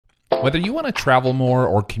Whether you want to travel more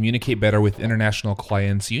or communicate better with international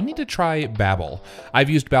clients, you need to try Babbel. I've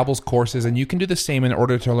used Babbel's courses, and you can do the same in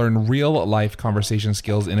order to learn real-life conversation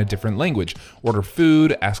skills in a different language, order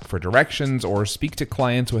food, ask for directions, or speak to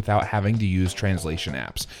clients without having to use translation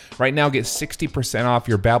apps. Right now, get 60% off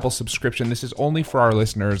your Babbel subscription. This is only for our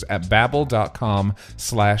listeners at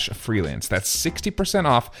babbel.com/freelance. That's 60%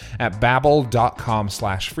 off at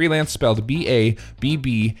babbel.com/freelance, spelled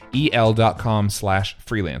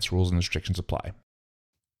BABBEL.com/freelance. Rules and restrictions apply.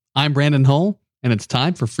 I'm Brandon Hull, and it's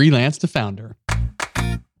time for Freelance to Founder.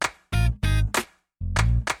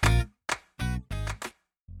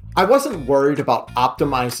 I wasn't worried about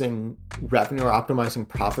optimizing revenue or optimizing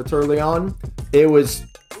profits early on. It was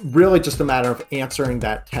really just a matter of answering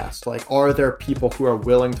that test. Like, are there people who are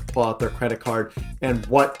willing to pull out their credit card, and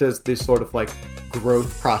what does this sort of like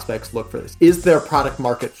growth prospects look for this? Is there product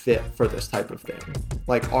market fit for this type of thing?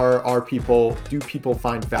 Like, do people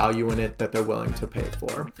find value in it that they're willing to pay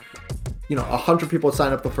for? 100 people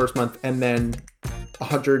sign up the first month, and then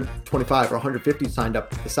 125 or 150 signed up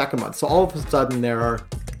the second month. So all of a sudden there are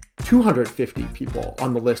 250 people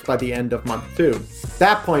on the list by the end of month 2.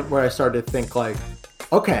 That point where I started to think like,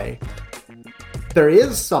 okay, there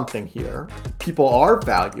is something here. People are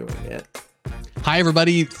valuing it. Hi,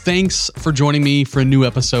 everybody. Thanks for joining me for a new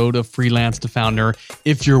episode of Freelance to Founder.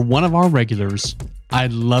 If you're one of our regulars,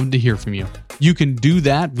 I'd love to hear from you. You can do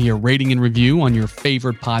that via rating and review on your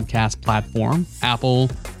favorite podcast platform, Apple,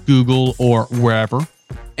 Google, or wherever,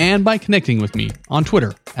 and by connecting with me on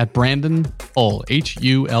Twitter at Brandon Hull,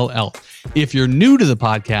 Hull. If you're new to the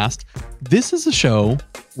podcast, this is a show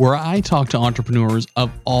where I talk to entrepreneurs of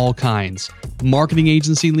all kinds: marketing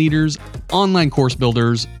agency leaders, online course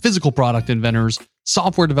builders, physical product inventors,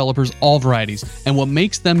 software developers, all varieties. And what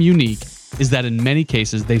makes them unique is that in many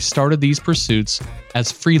cases, they started these pursuits as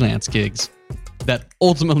freelance gigs that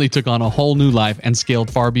ultimately took on a whole new life and scaled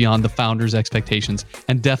far beyond the founder's expectations,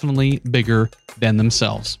 and definitely bigger than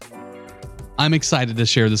themselves. I'm excited to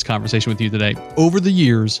share this conversation with you today. Over the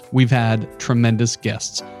years, we've had tremendous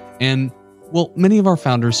guests, and many of our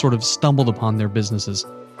founders sort of stumbled upon their businesses.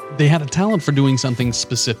 They had a talent for doing something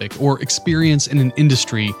specific or experience in an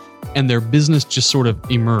industry, and their business just sort of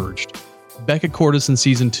emerged. Becca Cordes in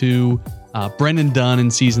season 2, Brendan Dunn in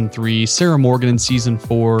season 3, Sarah Morgan in season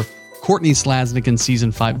 4, Courtney Slasnick in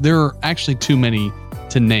season 5. There are actually too many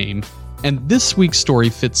to name, and this week's story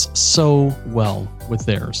fits so well with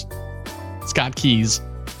theirs. Scott Keys,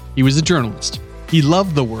 he was a journalist. He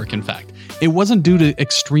loved the work, in fact. It wasn't due to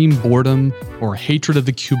extreme boredom or hatred of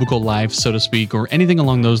the cubicle life, so to speak, or anything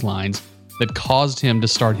along those lines that caused him to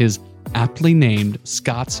start his aptly named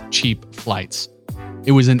Scott's Cheap Flights.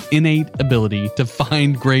 It was an innate ability to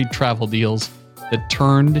find great travel deals that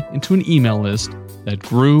turned into an email list that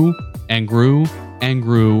grew and grew and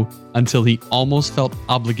grew until he almost felt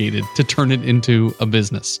obligated to turn it into a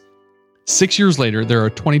business. 6 years later, there are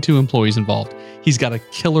 22 employees involved. He's got a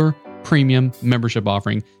killer premium membership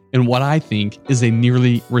offering in what I think is a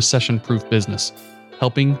nearly recession-proof business,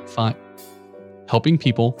 helping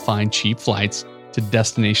people find cheap flights to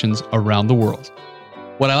destinations around the world.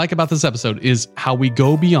 What I like about this episode is how we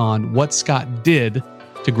go beyond what Scott did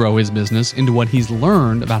to grow his business into what he's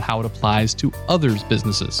learned about how it applies to others'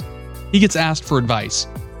 businesses. He gets asked for advice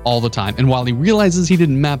all the time, and while he realizes he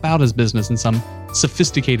didn't map out his business in some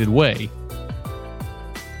sophisticated way,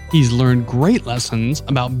 he's learned great lessons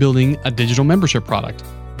about building a digital membership product,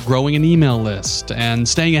 growing an email list, and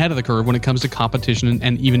staying ahead of the curve when it comes to competition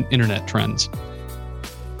and even internet trends.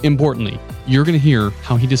 Importantly, you're going to hear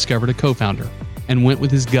how he discovered a co-founder and went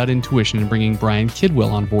with his gut intuition in bringing Brian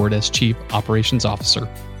Kidwell on board as Chief Operations Officer,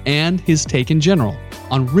 and his take in general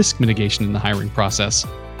on risk mitigation in the hiring process.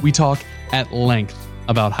 We talk at length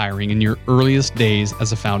about hiring in your earliest days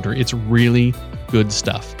as a founder. It's really good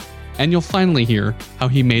stuff. And you'll finally hear how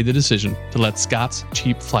he made the decision to let Scott's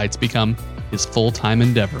Cheap Flights become his full-time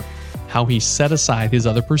endeavor, how he set aside his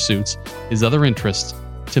other pursuits, his other interests,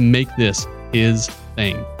 to make this his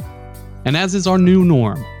thing. And as is our new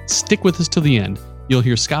norm, stick with us till the end. You'll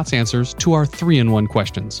hear Scott's answers to our 3-in-1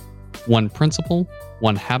 questions: one principle,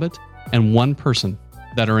 one habit, and one person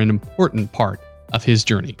that are an important part of his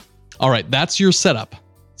journey. All right, that's your setup.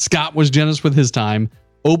 Scott was generous with his time,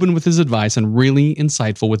 open with his advice, and really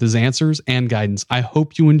insightful with his answers and guidance. I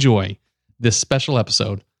hope you enjoy this special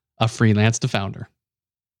episode of Freelance to Founder.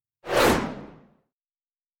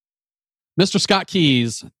 Mr. Scott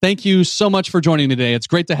Keys, thank you so much for joining me today. It's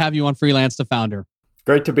great to have you on Freelance to Founder.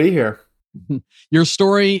 Great to be here. Your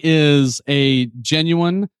story is a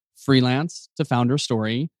genuine freelance to founder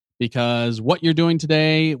story because what you're doing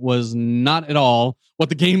today was not at all what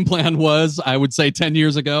the game plan was, I would say 10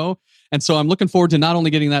 years ago. And so I'm looking forward to not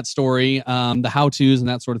only getting that story, the how-tos and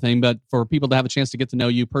that sort of thing, but for people to have a chance to get to know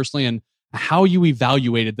you personally and how you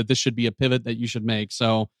evaluated that this should be a pivot that you should make.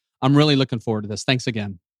 So I'm really looking forward to this. Thanks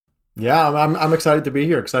again. Yeah, I'm excited to be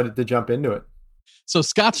here, excited to jump into it. So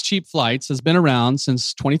Scott's Cheap Flights has been around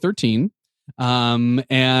since 2013.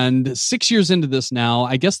 And 6 years into this now,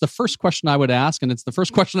 I guess the first question I would ask, and it's the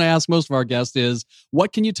first question I ask most of our guests, is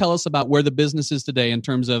what can you tell us about where the business is today in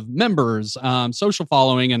terms of members, social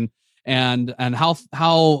following, and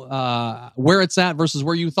how where it's at versus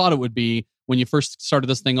where you thought it would be when you first started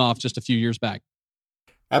this thing off just a few years back?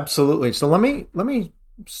 Absolutely. So let me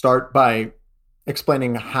start by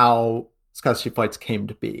explaining how Scott's Cheap Flights came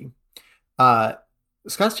to be.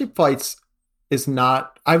 Scott's Cheap Flights is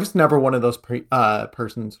not, I was never one of those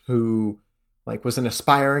persons who like was an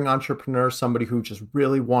aspiring entrepreneur, somebody who just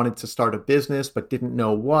really wanted to start a business but didn't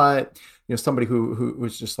know what, somebody who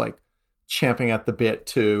was just like champing at the bit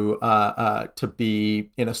to be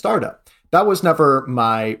in a startup. That was never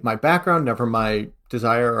my background, never my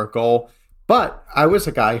desire or goal. But I was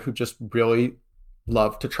a guy who just really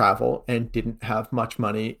loved to travel and didn't have much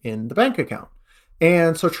money in the bank account.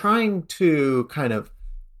 And so trying to kind of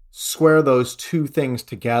square those two things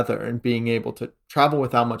together and being able to travel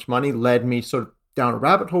without much money led me sort of down a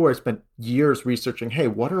rabbit hole where I spent years researching, hey,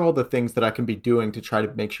 what are all the things that I can be doing to try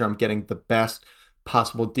to make sure I'm getting the best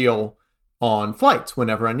possible deal on flights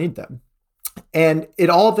whenever I need them. And it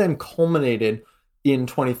all then culminated in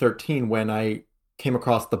 2013 when I came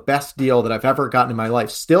across the best deal that I've ever gotten in my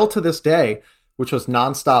life, still to this day, which was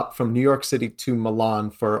nonstop from New York City to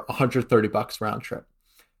Milan for $130 round trip.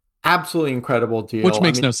 Absolutely incredible deal. Which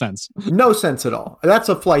makes no sense. No sense at all. That's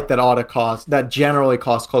a flight that generally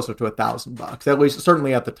costs closer to $1,000, at least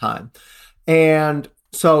certainly at the time. And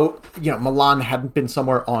so, Milan hadn't been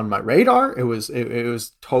somewhere on my radar. It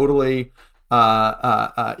was totally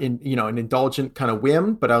an indulgent kind of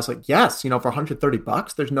whim, but I was like, yes, for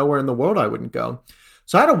 $130, there's nowhere in the world I wouldn't go.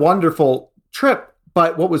 So I had a wonderful trip.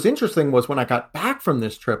 But what was interesting was when I got back from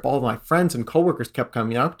this trip, all of my friends and coworkers kept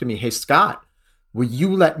coming up to me, hey, Scott, will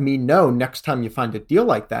you let me know next time you find a deal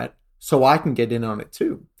like that so I can get in on it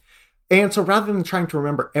too? And so rather than trying to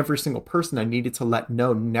remember every single person I needed to let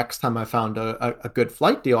know next time I found a good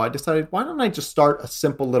flight deal, I decided, why don't I just start a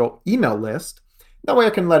simple little email list? That way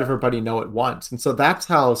I can let everybody know at once. And so that's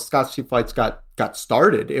how Scott's Cheap Flights got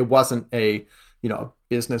started. It wasn't a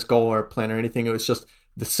business goal or plan or anything. It was just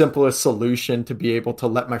the simplest solution to be able to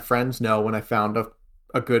let my friends know when I found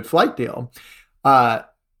a good flight deal. And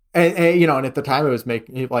at the time it was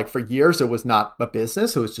making, like, for years, it was not a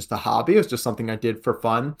business. It was just a hobby. It was just something I did for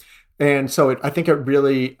fun. And so I think it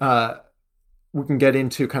really, we can get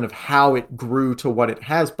into kind of how it grew to what it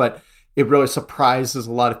has, but it really surprises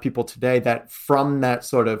a lot of people today that from that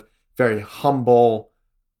sort of very humble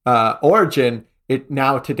origin, it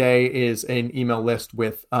now today is an email list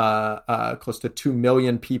with close to 2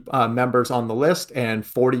 million members on the list and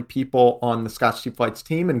 40 people on the Scott's Cheap Flights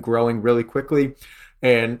team, and growing really quickly.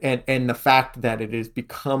 And the fact that it has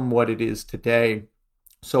become what it is today,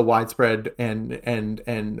 so widespread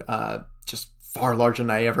and just far larger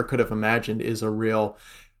than I ever could have imagined, is a real.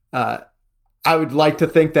 I would like to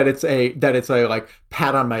think that it's a like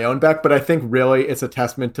pat on my own back, but I think really it's a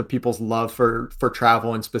testament to people's love for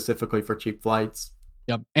travel and specifically for cheap flights.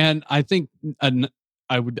 Yep. And I think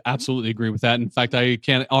I would absolutely agree with that. In fact, I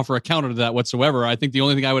can't offer a counter to that whatsoever. I think the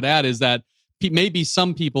only thing I would add is that maybe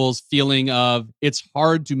some people's feeling of it's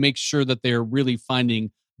hard to make sure that they're really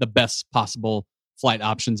finding the best possible flight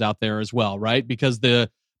options out there as well, right? Because the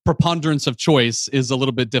preponderance of choice is a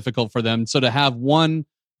little bit difficult for them. So to have one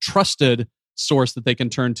trusted source that they can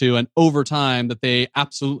turn to and over time that they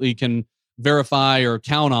absolutely can verify or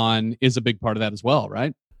count on is a big part of that as well,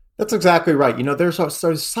 right? That's exactly right.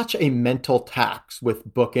 There's such a mental tax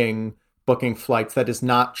with booking flights that is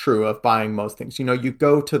not true of buying most things. You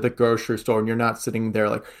go to the grocery store and you're not sitting there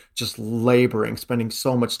like just laboring, spending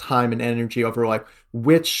so much time and energy over like,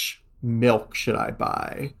 which milk should I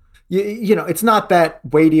buy? It's not that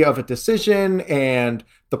weighty of a decision, and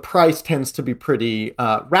the price tends to be pretty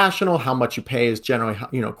rational. How much you pay is generally,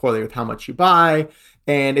 correlated with how much you buy.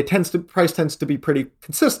 And price tends to be pretty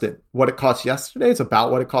consistent. What it cost yesterday is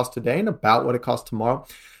about what it costs today and about what it costs tomorrow.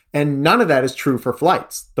 And none of that is true for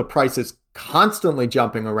flights. The price is constantly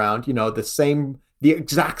jumping around. The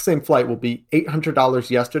exact same flight will be $800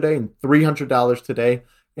 yesterday and $300 today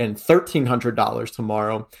and $1,300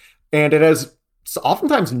 tomorrow. And it has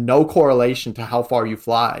oftentimes no correlation to how far you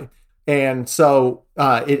fly. And so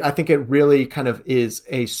I think it really kind of is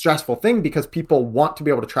a stressful thing because people want to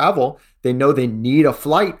be able to travel. They know they need a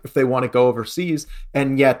flight if they want to go overseas.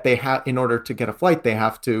 And yet they have, in order to get a flight, they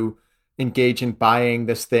have to engage in buying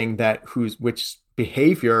this thing which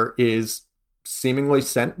behavior is seemingly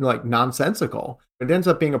nonsensical. It ends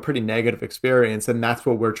up being a pretty negative experience. And that's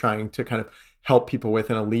what we're trying to kind of help people with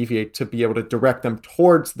and alleviate, to be able to direct them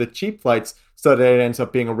towards the cheap flights so that it ends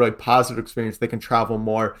up being a really positive experience. They can travel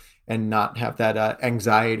more and not have that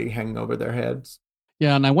anxiety hanging over their heads.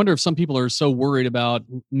 Yeah, and I wonder if some people are so worried about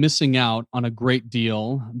missing out on a great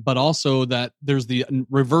deal, but also that there's the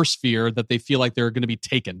reverse fear that they feel like they're going to be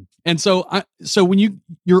taken. And so, when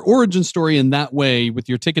your origin story in that way with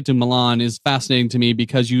your ticket to Milan is fascinating to me,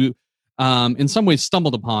 because you, in some ways,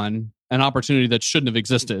 stumbled upon an opportunity that shouldn't have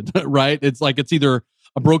existed. Right? It's like it's either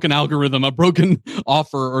a broken algorithm, a broken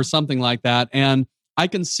offer, or something like that. And I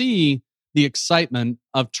can see the excitement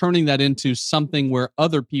of turning that into something where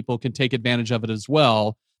other people can take advantage of it as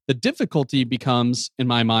well. The difficulty becomes, in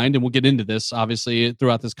my mind, and we'll get into this obviously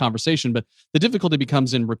throughout this conversation, but the difficulty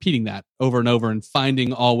becomes in repeating that over and over and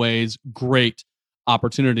finding always great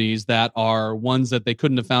opportunities that are ones that they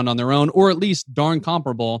couldn't have found on their own, or at least darn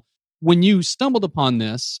comparable. When you stumbled upon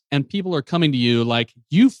this and people are coming to you like,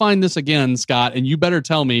 you find this again, Scott, and you better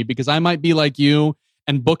tell me, because I might be like you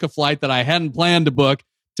and book a flight that I hadn't planned to book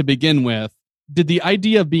to begin with. Did the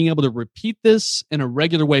idea of being able to repeat this in a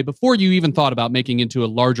regular way before you even thought about making into a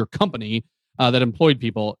larger company that employed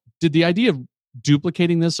people, did the idea of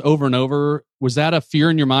duplicating this over and over, was that a fear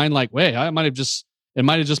in your mind? Like, wait, it might have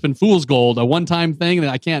just been fool's gold, a one-time thing that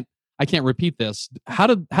I can't repeat this. How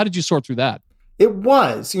did you sort through that? It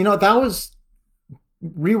was, that was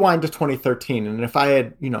rewind to 2013. And if I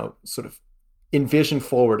had, sort of envisioned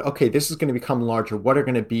forward, okay, this is going to become larger. What are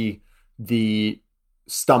going to be the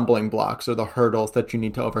stumbling blocks or the hurdles that you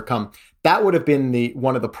need to overcome? That would have been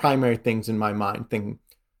one of the primary things in my mind, thinking,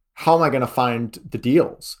 how am I going to find the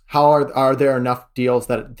deals? How are there enough deals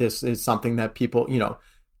that this is something that people,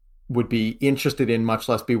 would be interested in, much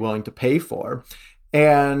less be willing to pay for?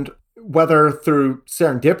 And whether through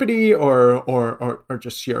serendipity or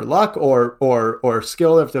just sheer luck or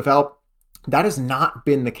skill I've developed, that has not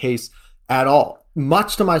been the case at all.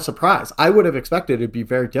 Much to my surprise, I would have expected it'd be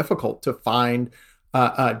very difficult to find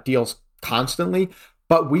deals constantly,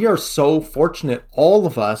 but we are so fortunate, all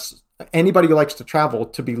of us, anybody who likes to travel,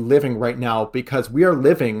 to be living right now, because we are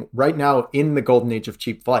living right now in the golden age of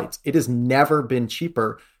cheap flights. It has never been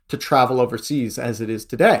cheaper to travel overseas as it is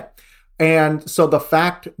today. And so the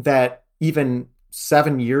fact that even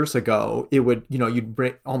 7 years ago, it would,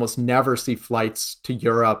 you'd almost never see flights to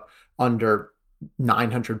Europe under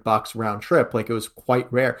 $900 round trip. Like, it was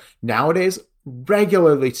quite rare. Nowadays,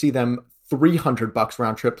 regularly see them $300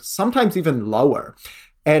 round trip, sometimes even lower.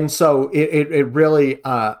 And so it really,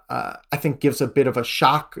 I think, gives a bit of a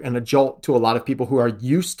shock and a jolt to a lot of people who are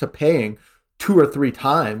used to paying 2 or 3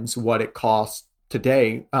 times what it costs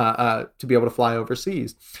today to be able to fly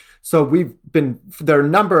overseas. So there are a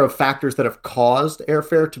number of factors that have caused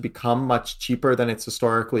airfare to become much cheaper than it's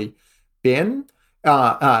historically been.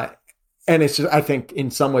 And it's just, I think,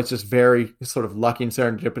 in some ways, just very sort of lucky and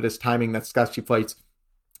serendipitous timing that Scott's Cheap Flights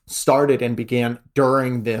started and began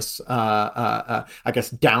during this, I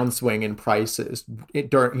guess, downswing in prices.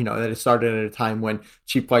 That it started at a time when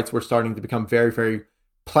cheap flights were starting to become very, very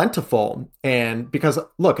plentiful. And because,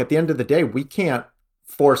 look, at the end of the day, we can't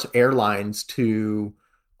force airlines to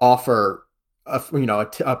offer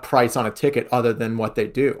a price on a ticket other than what they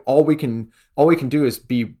do. All we can do is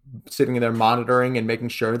be sitting there monitoring and making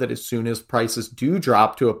sure that as soon as prices do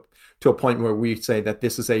drop to a point where we say that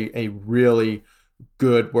this is a really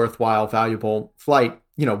good, worthwhile, valuable flight,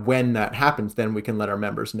 when that happens, then we can let our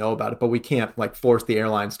members know about it. But we can't force the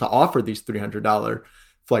airlines to offer these $300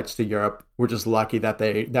 flights to Europe. We're just lucky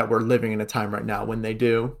that we're living in a time right now when they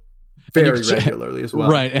do. Very regularly as well.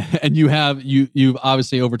 Right. And you've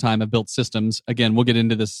obviously over time have built systems. Again, we'll get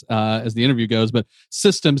into this as the interview goes, but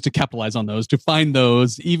systems to capitalize on those, to find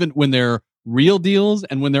those, even when they're real deals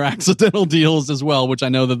and when they're accidental deals as well, which I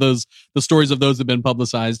know that the stories of those have been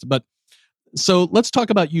publicized. But so let's talk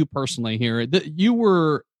about you personally here. You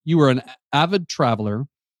were an avid traveler,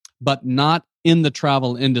 but not in the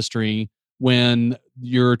travel industry when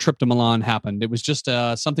your trip to Milan happened. It was just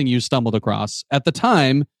something you stumbled across. At the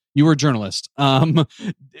time, you were a journalist.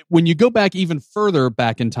 When you go back even further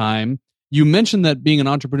back in time, you mentioned that being an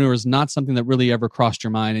entrepreneur is not something that really ever crossed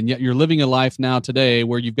your mind. And yet you're living a life now today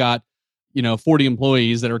where you've got, 40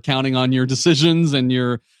 employees that are counting on your decisions and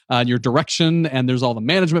your direction. And there's all the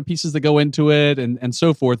management pieces that go into it and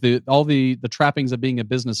so forth. All the trappings of being a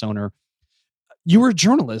business owner. you were a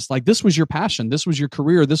journalist. Like, this was your passion. This was your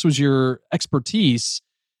career. This was your expertise.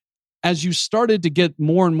 As you started to get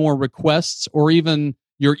more and more requests, or even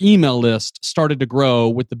your email list started to grow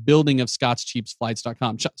with the building of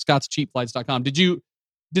scottscheapflights.com,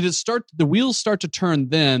 did it start, the wheels start to turn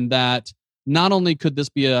then, that not only could this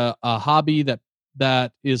be a hobby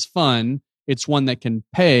that is fun, it's one that can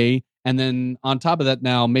pay, and then on top of that,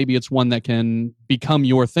 now maybe it's one that can become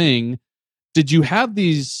your thing. Did you have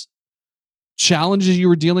these challenges you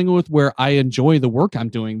were dealing with where I enjoy the work I'm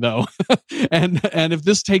doing though, and if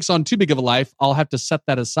this takes on too big of a life, I'll have to set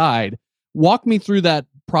that aside? Walk me through that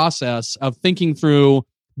process of thinking through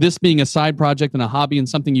this being a side project and a hobby and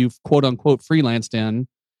something you've quote unquote freelanced in,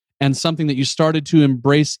 and something that you started to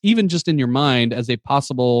embrace even just in your mind as a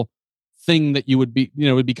possible thing that you would be,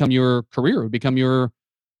 would become your career, would become your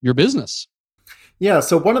business. Yeah.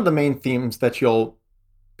 So one of the main themes that you'll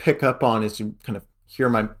pick up on as you kind of hear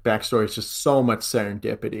my backstory is just so much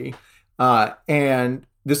serendipity. And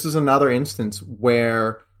this is another instance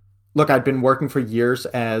where, look, I'd been working for years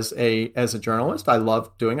as a journalist. I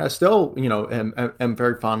love doing it. I still, am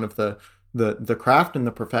very fond of the craft and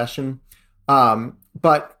the profession.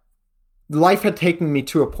 But life had taken me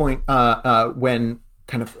to a point when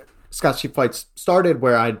kind of Scott's Cheap Flights started,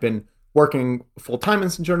 where I'd been working full-time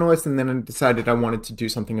as a journalist, and then I decided I wanted to do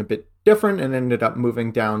something a bit different, and ended up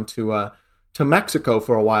moving down to Mexico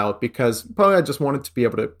for a while, because probably I just wanted to be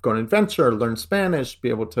able to go on an adventure, learn Spanish, be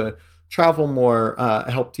able to travel more,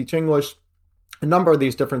 help teach English, a number of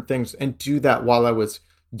these different things, and do that while I was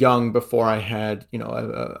young, before I had,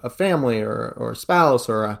 a family or a spouse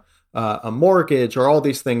or a mortgage, or all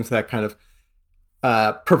these things that kind of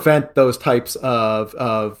prevent those types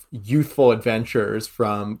of youthful adventures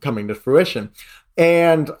from coming to fruition.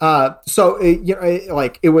 And so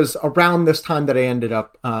it was around this time that I ended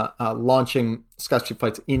up launching Scott's Cheap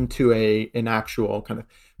Flights into an actual kind of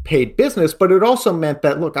paid business. But it also meant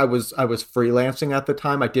that, look, I was freelancing at the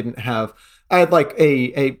time. I had like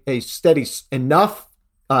a steady enough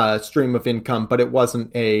stream of income, but it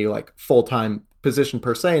wasn't a like full-time position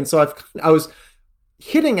per se. And so I was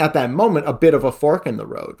hitting at that moment a bit of a fork in the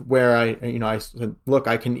road, where I said, look,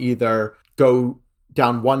 I can either go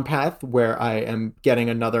down one path where I am getting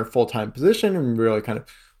another full-time position and really kind of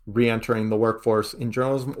re-entering the workforce in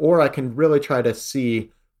journalism, or I can really try to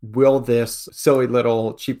see, will this silly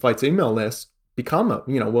little Cheap Flights email list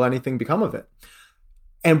will anything become of it?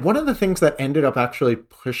 And one of the things that ended up actually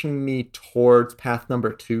pushing me towards path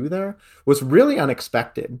number 2 there was really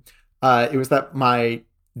unexpected. It was that my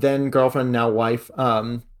then girlfriend, now wife,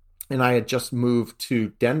 and I had just moved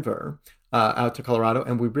to Denver, out to Colorado,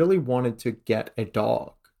 and we really wanted to get a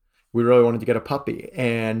dog. We really wanted to get a puppy.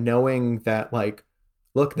 And knowing that, like,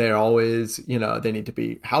 look, they're always, they need to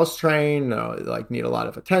be house trained, need a lot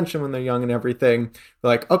of attention when they're young and everything. We're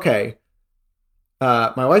like, okay,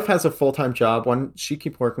 my wife has a full-time job. When she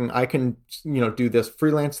keep working, I can, do this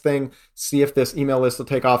freelance thing, see if this email list will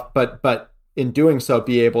take off. But in doing so,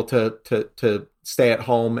 be able to stay at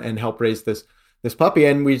home and help raise this puppy.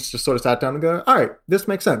 And we just sort of sat down and go, all right, this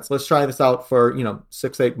makes sense. Let's try this out for,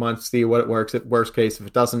 6-8 months, see what it works. At worst case, if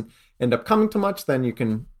it doesn't end up coming to much, then you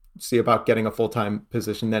can see about getting a full-time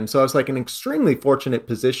position then. So I was like an extremely fortunate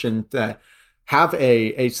position to have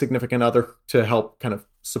a significant other to help kind of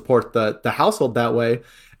support the household that way.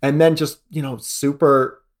 And then just,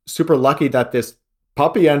 super, super lucky that this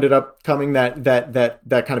puppy ended up coming that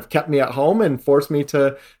kind of kept me at home and forced me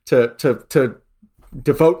to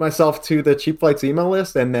devote myself to the Cheap Flights email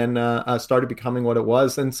list, and then started becoming what it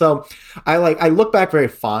was. And so I look back very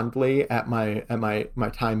fondly at my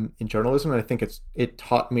time in journalism, and I think it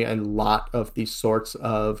taught me a lot of these sorts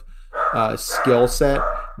of skill set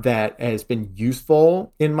that has been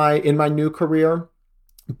useful in my new career.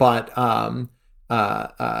 But I'm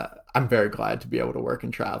very glad to be able to work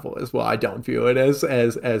and travel as well. I don't view it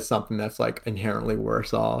as something that's like inherently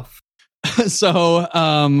worse off.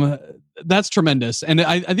 So that's tremendous. And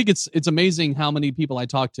I think it's amazing how many people I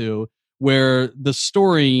talk to where the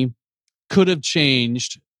story could have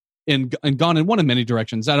changed and gone in one of many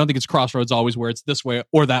directions. I don't think it's crossroads always where it's this way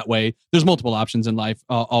or that way. There's multiple options in life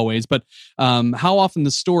always. But how often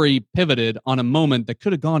the story pivoted on a moment that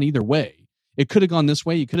could have gone either way. It could have gone this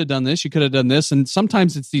way. You could have done this. You could have done this. And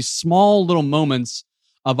sometimes it's these small little moments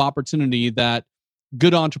of opportunity that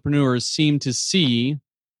good entrepreneurs seem to see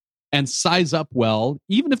and size up well,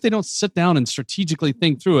 even if they don't sit down and strategically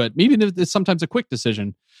think through it. Maybe it's sometimes a quick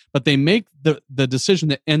decision, but they make the decision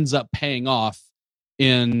that ends up paying off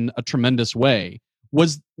in a tremendous way.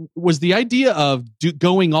 Was the idea of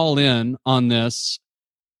going all in on this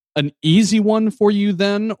an easy one for you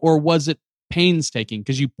then, or was it painstaking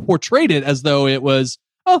because you portrayed it as though it was,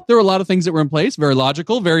 oh, there were a lot of things that were in place, very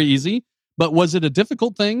logical, very easy. But was it a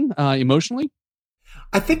difficult thing emotionally?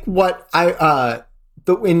 I think what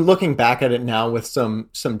in looking back at it now with some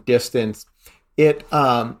distance, it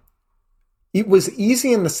was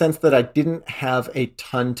easy in the sense that I didn't have a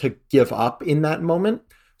ton to give up in that moment.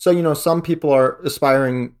 So, some people are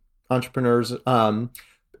aspiring entrepreneurs,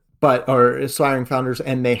 or aspiring founders,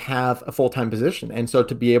 and they have a full-time position. And so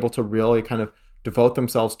to be able to really kind of devote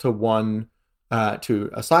themselves to to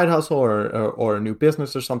a side hustle or a new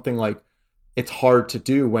business or something, like, it's hard to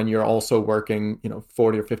do when you're also working,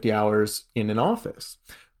 40 or 50 hours in an office.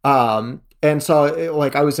 And so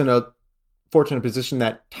I was in a fortunate position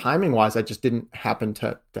that timing wise, I just didn't happen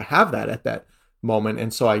to have that at that moment.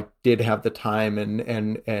 And so I did have the time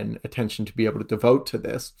and attention to be able to devote to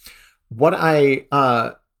this. What I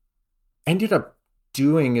ended up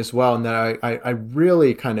doing as well, and that I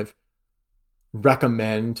really kind of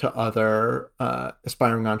recommend to other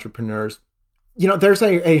aspiring entrepreneurs, there's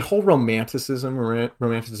a whole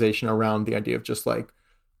romanticization around the idea of just like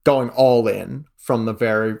going all in from the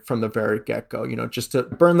very get-go, just to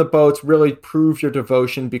burn the boats, really prove your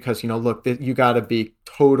devotion, because, look, you got to be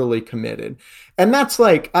totally committed. And that's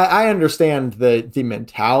like, I understand the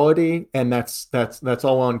mentality, and that's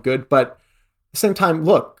all well and good. But at the same time,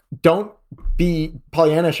 look, don't be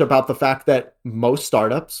Pollyannish about the fact that most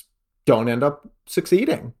startups don't end up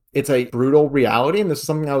succeeding. It's a brutal reality. And this is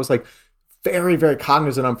something I was like very, very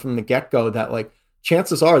cognizant of from the get-go, that like,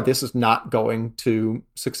 chances are this is not going to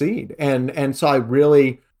succeed. And so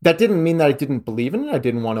that didn't mean that I didn't believe in it. I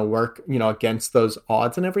didn't want to work, against those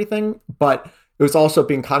odds and everything. But it was also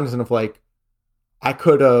being cognizant of like, I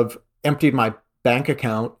could have emptied my bank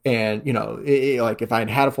account and, like if I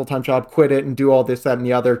had a full-time job, quit it and do all this, that, and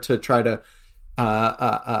the other to try to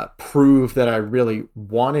prove that I really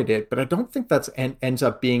wanted it. But I don't think that's ends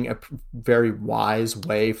up being a very wise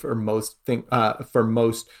way for most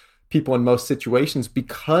people in most situations,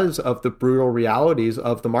 because of the brutal realities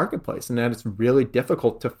of the marketplace, and that it's really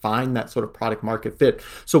difficult to find that sort of product market fit.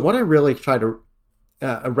 So what I really try to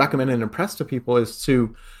recommend and impress to people it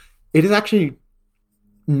is actually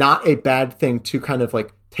not a bad thing to kind of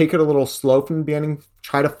like take it a little slow from the beginning,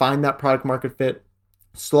 try to find that product market fit,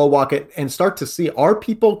 slow walk it, and start to see, are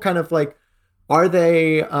people kind of like, are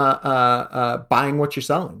they buying what you're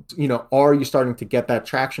selling? Are you starting to get that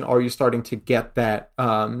traction? Are you starting to get that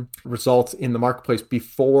results in the marketplace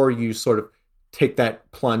before you sort of take that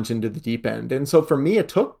plunge into the deep end? And so for me, it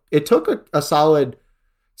took a solid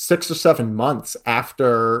 6 or 7 months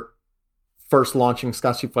after first launching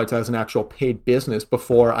Scott Street Flights as an actual paid business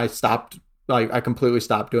before I stopped. I completely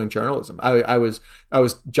stopped doing journalism. I was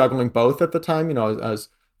juggling both at the time. I was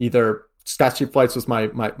either Scott Street Flights was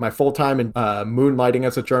my full-time, and moonlighting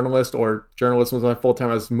as a journalist, or journalism was my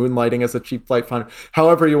full-time. I was moonlighting as a cheap flight finder,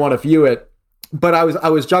 however you want to view it. But I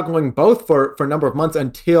was juggling both for a number of months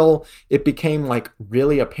until it became like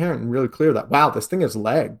really apparent and really clear that, wow, this thing has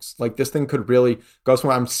legs. Like this thing could really go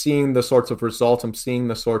somewhere. I'm seeing the sorts of results. I'm seeing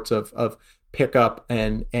the sorts of pickup,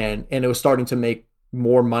 and it was starting to make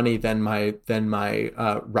more money than my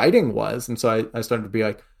writing was. And so I started to be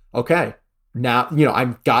like, okay, now,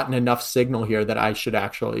 I've gotten enough signal here that I should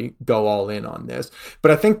actually go all in on this.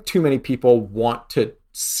 But I think too many people want to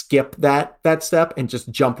skip that step and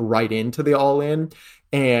just jump right into the all in.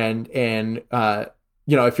 And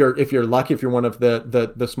if you're lucky, if you're one of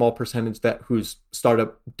the small percentage whose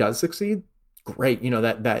startup does succeed, great.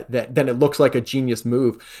 That then it looks like a genius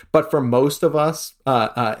move. But for most of us,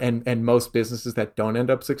 and most businesses that don't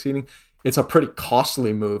end up succeeding, it's a pretty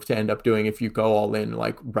costly move to end up doing if you go all in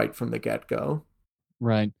like right from the get-go.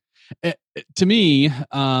 Right. To me,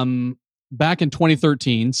 back in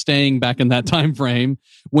 2013, staying back in that time frame,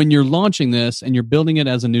 when you're launching this and you're building it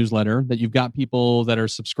as a newsletter that you've got people that are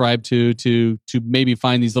subscribed to maybe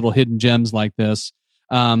find these little hidden gems like this.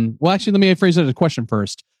 Well, actually, let me phrase it as a question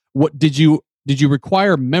first. What did you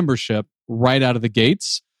require membership right out of the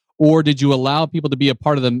gates? Or did you allow people to be a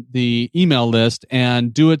part of the email list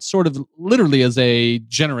and do it sort of literally as a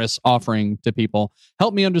generous offering to people?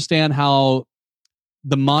 Help me understand how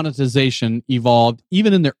the monetization evolved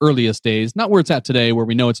even in the earliest days, not where it's at today, where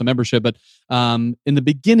we know it's a membership, but in the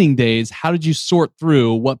beginning days, how did you sort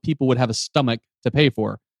through what people would have a stomach to pay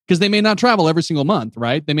for? Because they may not travel every single month,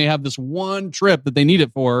 right? They may have this one trip that they need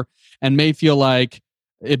it for and may feel like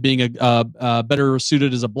it being a better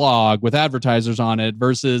suited as a blog with advertisers on it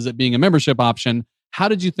versus it being a membership option. How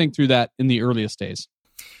did you think through that in the earliest days?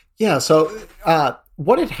 Yeah, so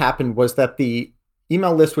what had happened was that the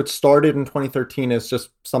email list, which started in 2013 as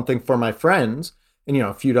just something for my friends, and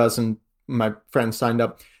a few dozen my friends signed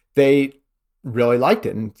up, they really liked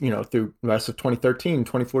it. And, through the rest of 2013,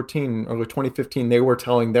 2014, early 2015, they were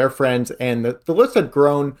telling their friends, and the list had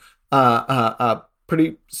grown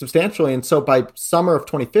pretty substantially. And so by summer of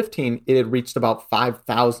 2015, it had reached about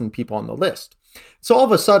 5,000 people on the list. So all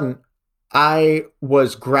of a sudden, I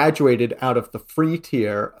was graduated out of the free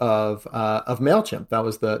tier of MailChimp. That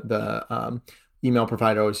was the email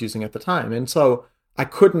provider I was using at the time. And so I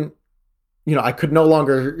couldn't, I could no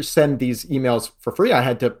longer send these emails for free. I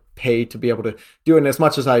had to pay to be able to do it. And as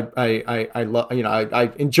much as I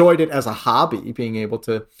enjoyed it as a hobby, being able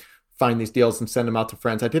to find these deals and send them out to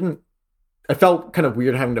friends, I felt kind of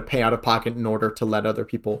weird having to pay out of pocket in order to let other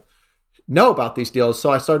people know about these deals.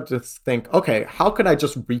 So I started to think, okay, how could I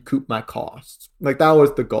just recoup my costs? Like, that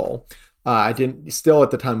was the goal. I still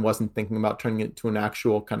at the time wasn't thinking about turning it into an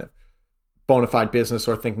actual kind of bona fide business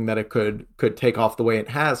or thinking that it could take off the way it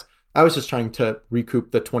has. I was just trying to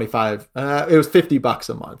recoup the it was $50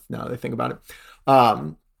 a month now that I think about it.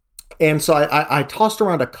 And so I tossed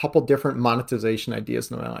around a couple different monetization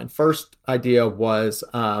ideas in my mind. First idea was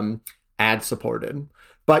ad supported.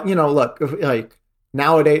 But, look, like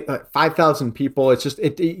nowadays, 5,000 people, it's just,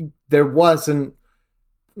 there wasn't,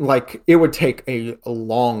 like, it would take a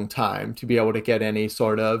long time to be able to get any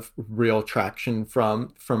sort of real traction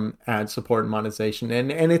from ad support and monetization.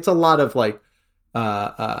 And it's a lot of like,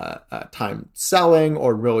 time selling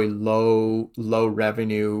or really low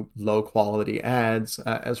revenue, low quality ads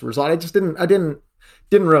as a result. I didn't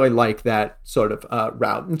really like that sort of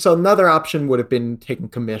route. And so another option would have been taking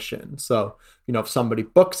commission. So, if somebody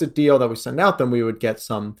books a deal that we send out, then we would get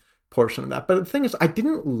some portion of that. But the thing is, I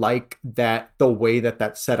didn't like the way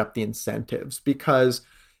that set up the incentives, because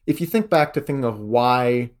if you think back to thinking of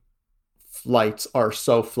why flights are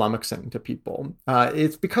so flummoxing to people,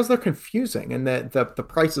 it's because they're confusing, and the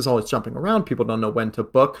price is always jumping around. People don't know when to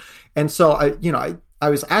book. And so I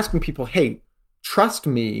was asking people, hey, trust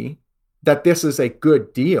me that this is a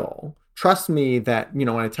good deal. Trust me that, when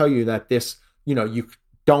I tell you that this, you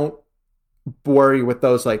don't worry with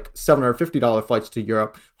those like $750 flights to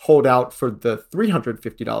Europe, hold out for the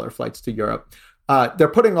 $350 flights to Europe. They're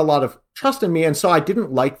putting a lot of trust in me. And so I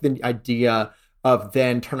didn't like the idea of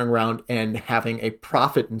then turning around and having a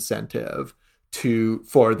profit incentive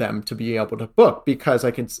for them to be able to book, because I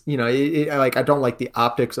can, I don't like the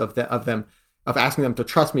optics of asking them to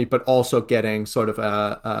trust me, but also getting sort of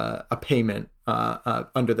a payment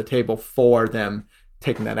under the table for them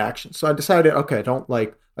taking that action. So I decided, okay, I don't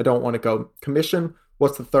want to go commission.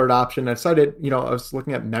 What's the third option? I decided, I was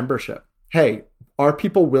looking at membership. Hey, are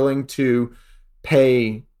people willing to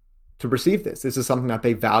pay to receive this? This is something that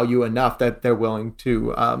they value enough that they're willing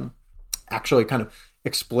to actually kind of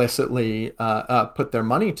explicitly put their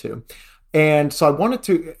money to. And so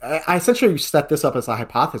I essentially set this up as a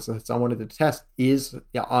hypothesis. I wanted to test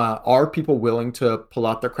are people willing to pull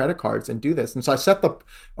out their credit cards and do this? And so I set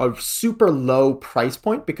a super low price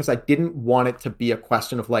point, because I didn't want it to be a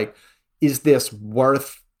question of like, is this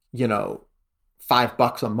worth,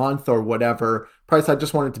 $5 a month or whatever price? I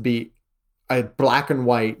just wanted to be a black and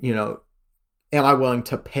white, am I willing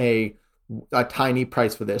to pay a tiny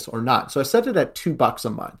price for this or not? So I set it at $2 a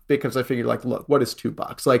month, because I figured, like, look, what is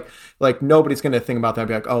 $2? Like nobody's going to think about that and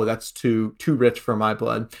be like, oh, that's too rich for my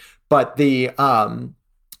blood. But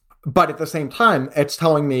but at the same time, it's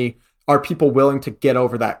telling me, are people willing to get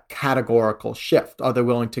over that categorical shift? Are they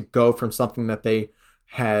willing to go from something that they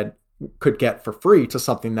could get for free to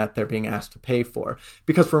something that they're being asked to pay for?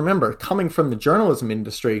 Because remember, coming from the journalism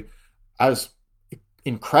industry, I was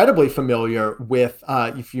incredibly familiar with,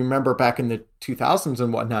 if you remember back in the 2000s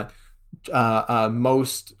and whatnot,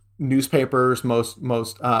 most newspapers, most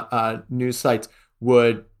news sites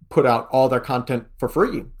would put out all their content for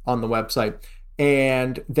free on the website.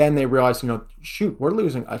 And then they realized, shoot, we're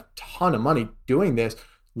losing a ton of money doing this.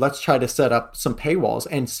 Let's try to set up some paywalls,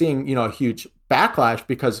 and seeing, a huge backlash,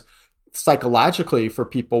 because psychologically for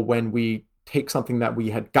people, when we take something that we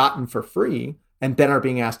had gotten for free and then are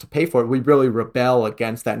being asked to pay for it, we really rebel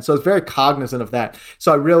against that. And so I was very cognizant of that.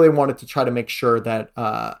 So I really wanted to try to make sure that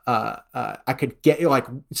I could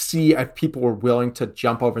see if people were willing to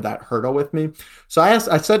jump over that hurdle with me. So I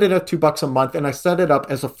set it at $2 a month, and I set it up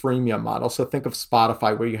as a freemium model. So think of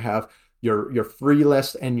Spotify, where you have your free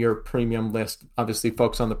list and your premium list. Obviously,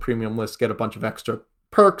 folks on the premium list get a bunch of extra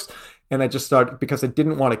perks. And I just started, because I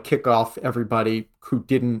didn't want to kick off everybody who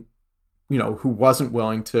wasn't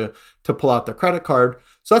willing to pull out their credit card.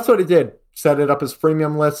 So that's what I did. Set it up as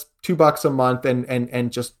freemium list, $2 a month,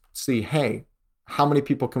 and just see, hey, how many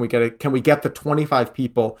people can we get? Can we get the 25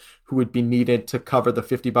 people who would be needed to cover the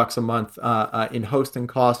 $50 a month in hosting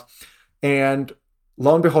costs? And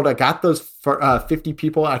lo and behold, I got those 50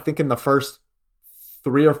 people, I think, in the first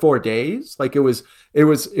 3 or 4 days. Like it was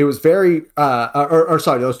very,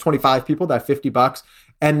 sorry, those 25 people, that $50.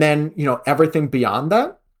 And then, everything beyond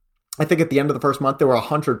that, I think at the end of the first month, there were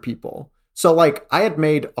 100 people. So like I had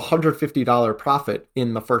made $150 profit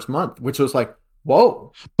in the first month, which was like,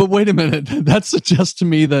 whoa. But wait a minute. That suggests to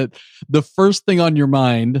me that the first thing on your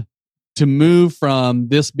mind to move from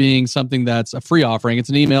this being something that's a free offering, it's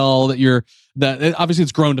an email that obviously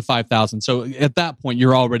it's grown to 5,000. So at that point,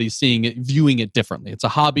 you're already seeing it, viewing it differently. It's a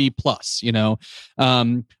hobby plus,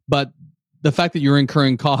 but the fact that you're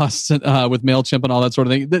incurring costs with MailChimp and all that sort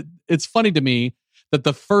of thing, it's funny to me that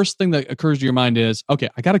the first thing that occurs to your mind is, okay,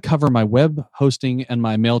 I got to cover my web hosting and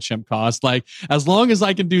my MailChimp costs. Like, as long as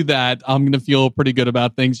I can do that, I'm going to feel pretty good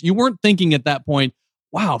about things. You weren't thinking at that point,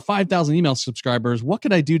 wow, 5,000 email subscribers. What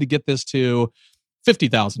could I do to get this to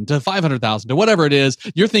 50,000 to 500,000 to whatever it is?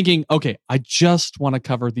 You're thinking, okay, I just want to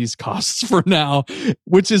cover these costs for now,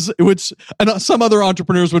 which and some other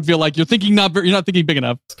entrepreneurs would feel like you're not thinking big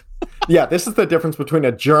enough. Yeah, this is the difference between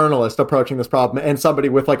a journalist approaching this problem and somebody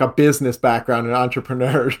with like a business background and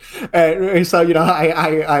entrepreneur. And so,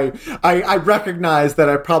 I recognize that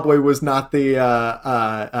I probably was not the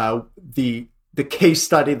case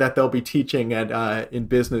study that they'll be teaching at in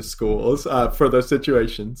business schools for those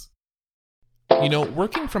situations.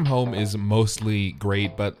 Working from home is mostly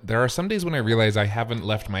great, but there are some days when I realize I haven't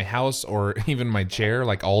left my house or even my chair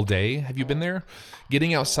like all day. Have you been there?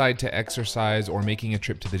 Getting outside to exercise or making a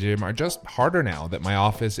trip to the gym are just harder now that my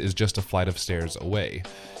office is just a flight of stairs away.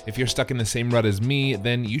 If you're stuck in the same rut as me,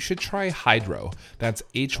 then you should try Hydrow. That's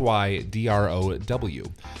HYDROW.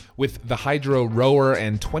 With the Hydrow rower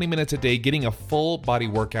and 20 minutes a day, getting a full body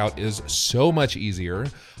workout is so much easier.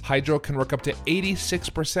 Hydrow can work up to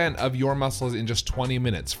 86% of your muscles in just 20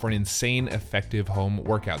 minutes for an insane effective home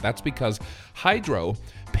workout. That's because Hydrow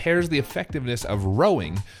pairs the effectiveness of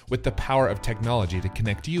rowing with the power of technology to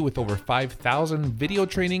connect you with over 5,000 video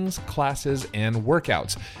trainings, classes, and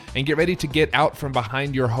workouts. And get ready to get out from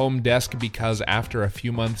behind your home desk, because after a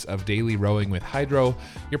few months of daily rowing with Hydrow,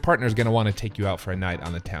 your partner's going to want to take you out for a night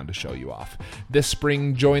on the town to show you off. This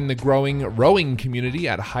spring, join the growing rowing community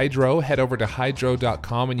at Hydrow. Head over to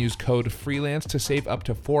hydrow.com and use code FREELANCE to save up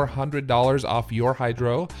to $400 off your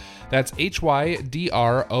Hydrow. That's HYDROW.com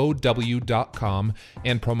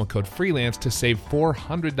and promo code FREELANCE to save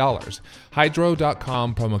 $400.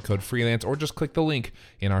 Hydrow.com, promo code FREELANCE, or just click the link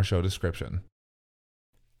in our show description.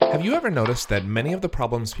 Have you ever noticed that many of the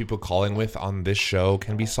problems people call in with on this show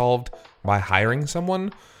can be solved by hiring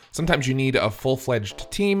someone? Sometimes you need a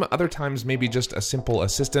full-fledged team, other times maybe just a simple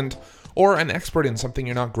assistant or an expert in something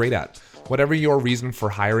you're not great at. Whatever your reason for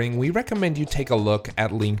hiring, we recommend you take a look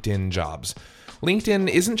at LinkedIn Jobs. LinkedIn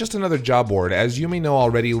isn't just another job board. As you may know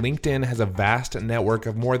already, LinkedIn has a vast network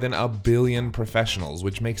of more than 1 billion professionals,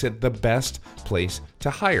 which makes it the best place to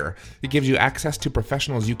hire. It gives you access to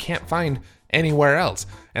professionals you can't find anywhere else.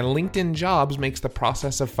 And LinkedIn Jobs makes the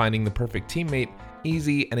process of finding the perfect teammate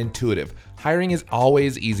easy and intuitive. Hiring is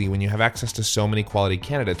always easy when you have access to so many quality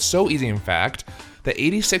candidates. So easy, in fact, that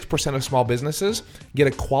 86% of small businesses get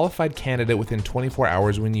a qualified candidate within 24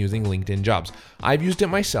 hours when using LinkedIn Jobs. I've used it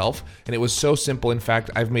myself, and it was so simple. In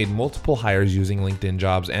fact, I've made multiple hires using LinkedIn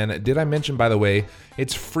Jobs. And did I mention, by the way,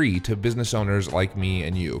 it's free to business owners like me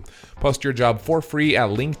and you. Post your job for free at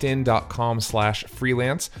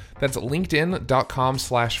linkedin.com/freelance. That's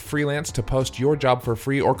linkedin.com/freelance to post your job for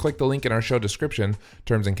free, or click the link in our show description.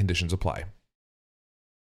 Terms and conditions apply.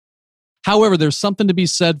 However, there's something to be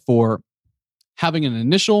said for having an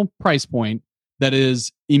initial price point that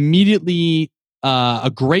is immediately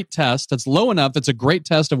a great test, that's low enough, it's a great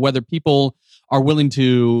test of whether people are willing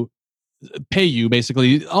to pay you,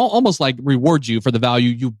 basically, almost like reward you for the value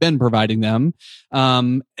you've been providing them.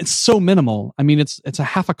 It's so minimal. I mean, it's a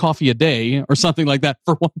half a coffee a day or something like that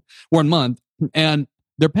for one month, and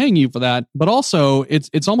they're paying you for that. But also,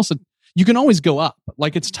 it's almost you can always go up.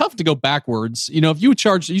 Like, it's tough to go backwards. If you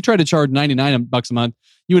try to charge $99 a month,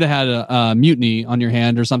 you would have had a mutiny on your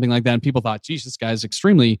hand or something like that. And people thought, geez, this guy's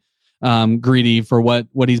extremely greedy for what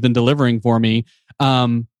he's been delivering for me.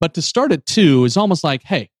 But to start at $2 is almost like,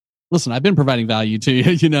 hey, listen, I've been providing value to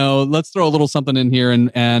you. Let's throw a little something in here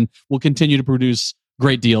and we'll continue to produce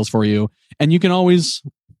great deals for you. And you can always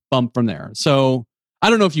bump from there. So I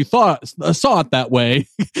don't know if you saw it that way.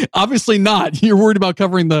 Obviously not. You're worried about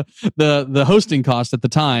covering the hosting cost at the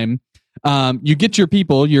time. You get your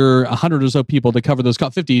 100 or so people to cover those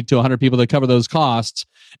 50 to 100 people to cover those costs.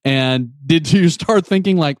 And did you start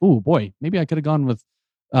thinking like, oh boy, maybe I could have gone with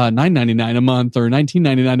 $9.99 a month or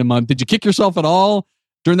 $19.99 a month? Did you kick yourself at all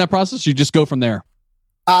during that process? Or you just go from there?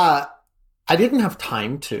 I didn't have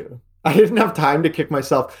time to. I didn't have time to kick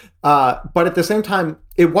myself. But at the same time,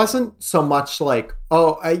 it wasn't so much like,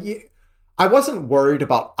 I wasn't worried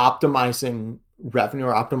about optimizing revenue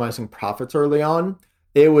or optimizing profits early on.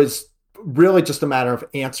 It was really just a matter of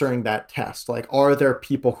answering that test. Like, are there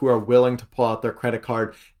people who are willing to pull out their credit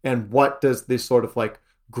card, and what does this sort of like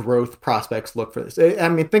growth prospects look for this? I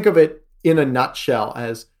mean, think of it in a nutshell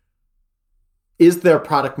as, is there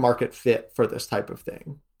product market fit for this type of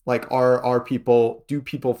thing? Like, do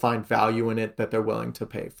people find value in it that they're willing to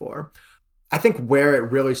pay for? I think where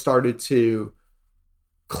it really started to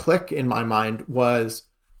click in my mind was,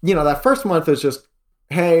 that first month is just,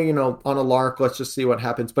 hey, on a lark, let's just see what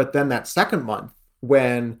happens. But then that second month,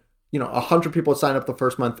 when 100 people signed up the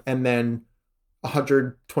first month, and then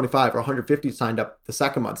 125 or 150 signed up the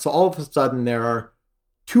second month, so all of a sudden there are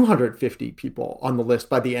 250 people on the list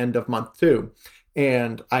by the end of month 2,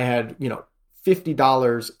 and I had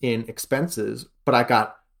 $50 in expenses, but I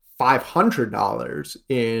got $500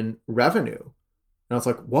 in revenue, and I was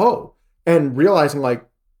like, whoa. And realizing, like,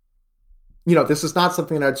 this is not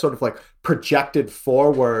something that I'd sort of like projected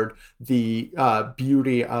forward, the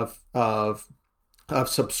beauty of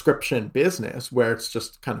subscription business, where it's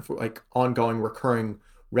just kind of like ongoing recurring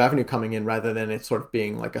revenue coming in, rather than it sort of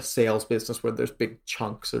being like a sales business where there's big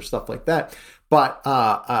chunks or stuff like that. But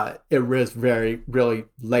it was really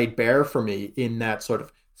laid bare for me in that sort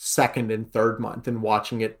of second and third month, and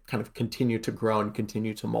watching it kind of continue to grow and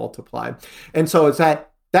continue to multiply. And so it's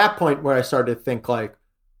at that point where I started to think like,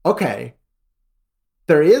 okay,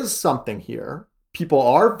 there is something here. People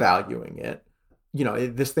are valuing it.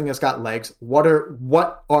 This thing has got legs. What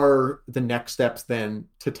are the next steps then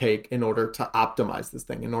to take in order to optimize this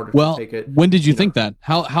thing, in order to take it? When did you think that?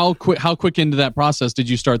 How quick into that process did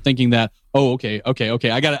you start thinking that, oh, okay,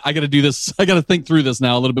 I gotta do this. I gotta think through this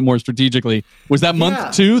now a little bit more strategically. Was that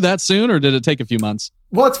month 2 that soon, or did it take a few months?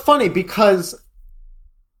 Well, it's funny because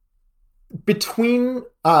between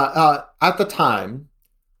at the time,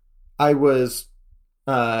 I was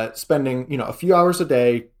spending a few hours a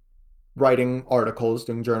day writing articles,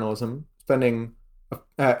 doing journalism, spending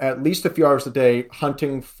at least a few hours a day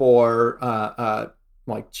hunting for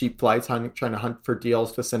like cheap flights, trying to hunt for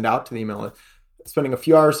deals to send out to the email list, spending a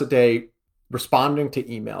few hours a day responding to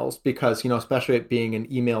emails, because especially it being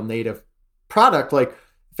an email native product, like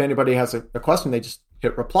if anybody has a question, they just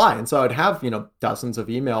hit reply. And so I'd have dozens of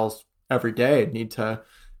emails every day. I'd need to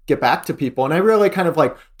get back to people. And I really kind of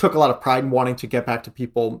like took a lot of pride in wanting to get back to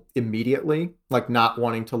people immediately, like not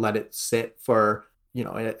wanting to let it sit for,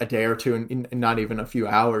 a day or two, and not even a few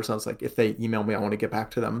hours. I was like, if they email me, I want to get back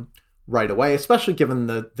to them right away, especially given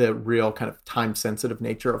the real kind of time sensitive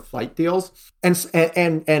nature of flight deals. And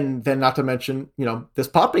then not to mention, this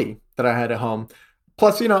puppy that I had at home.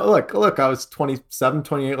 Plus, look, I was 27,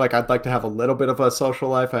 28, like I'd like to have a little bit of a social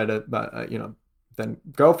life. I had then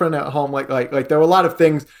girlfriend at home, like there were a lot of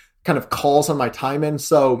things, kind of calls on my time. And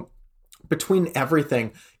so between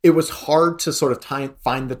everything, it was hard to sort of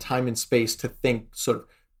find the time and space to think sort of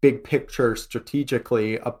big picture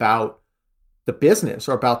strategically about the business,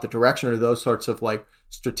 or about the direction, or those sorts of like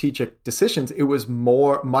strategic decisions. It was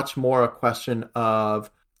much more a question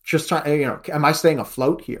of just trying, am I staying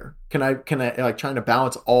afloat here? Can I like trying to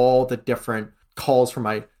balance all the different calls for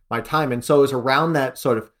my time? And so it was around that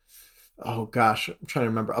sort of, oh gosh, I'm trying to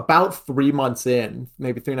remember, about 3 months in,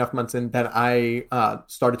 maybe 3.5 months in, that I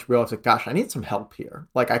started to realize that, gosh, I need some help here.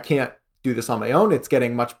 Like, I can't do this on my own. It's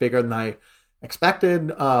getting much bigger than I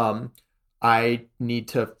expected. I need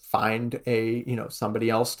to find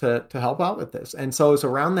somebody else to help out with this. And so it was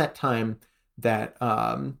around that time that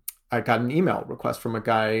I got an email request from a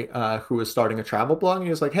guy who was starting a travel blog. And he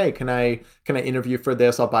was like, hey, can I interview for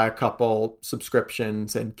this? I'll buy a couple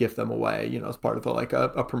subscriptions and give them away, as part of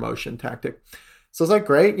a promotion tactic. So I was like,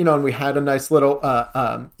 great. And we had a nice little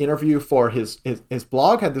interview for his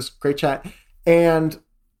blog, had this great chat. And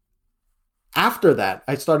after that,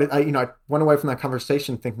 I went away from that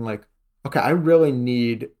conversation thinking like, okay, I really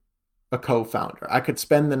need a co-founder. I could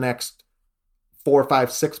spend the next 4,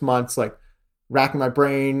 5, 6 months like racking my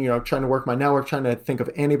brain, trying to work my network, trying to think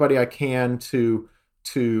of anybody I can to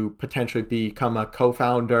potentially become a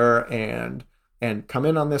co-founder and come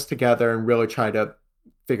in on this together and really try to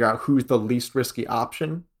figure out who's the least risky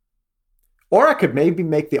option. Or I could maybe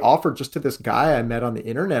make the offer just to this guy I met on the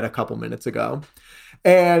internet a couple minutes ago.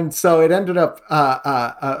 And so it ended up,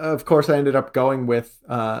 of course, I ended up going with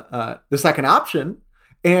the second option,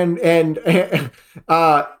 and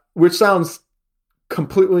which sounds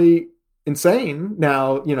completely insane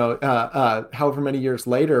now, however many years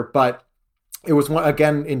later, but it was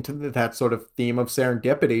again into that sort of theme of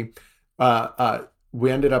serendipity.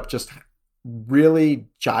 We ended up just really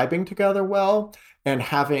jibing together well, and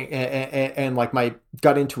having and like my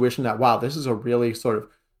gut intuition that wow, this is a really sort of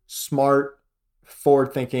smart,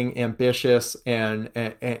 forward-thinking, ambitious, and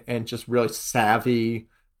just really savvy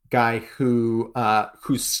guy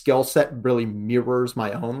whose skill set really mirrors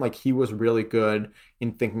my own. Like he was really good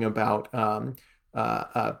in thinking about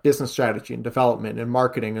business strategy and development and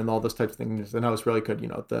marketing and all those types of things. And I was really good,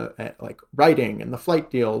 the like writing and the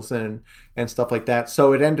flight deals and stuff like that.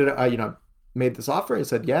 So it ended, made this offer. I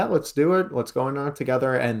said, yeah, let's do it. Let's go on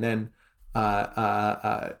together. And then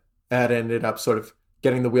that ended up sort of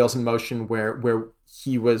getting the wheels in motion where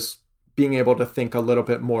he was being able to think a little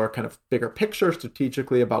bit more kind of bigger picture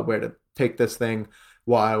strategically about where to take this thing,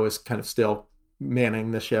 while I was kind of still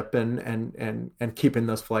manning the ship and keeping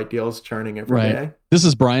those flight deals churning every day. This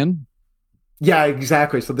is Brian. Yeah,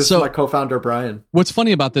 exactly. So this is my co-founder, Brian. What's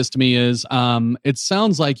funny about this to me is it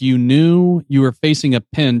sounds like you knew you were facing a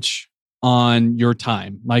pinch on your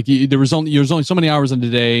time. Like there was only so many hours in the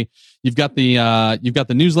day. You've got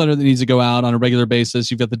the newsletter that needs to go out on a regular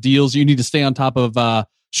basis. You've got the deals. You need to stay on top of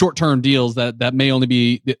short-term deals that may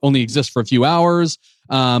only exist for a few hours.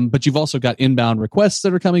 But you've also got inbound requests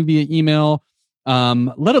that are coming via email.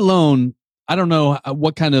 Let alone, I don't know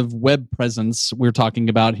what kind of web presence we're talking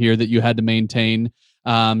about here that you had to maintain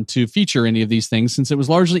to feature any of these things, since it was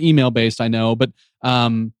largely email-based, I know. But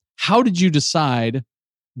how did you decide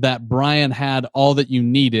that Brian had all that you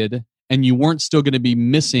needed and you weren't still going to be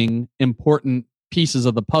missing important pieces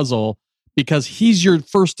of the puzzle? Because he's your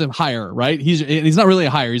first hire, right? He's not really a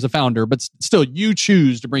hire, he's a founder, but still you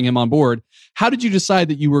choose to bring him on board. How did you decide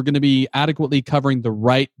that you were going to be adequately covering the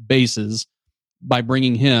right bases by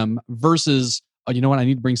bringing him versus, oh, you know what, I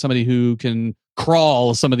need to bring somebody who can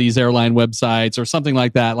crawl some of these airline websites or something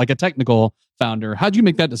like that, like a technical founder? How'd you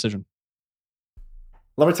make that decision?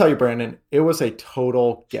 Let me tell you, Brandon, it was a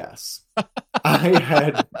total guess. I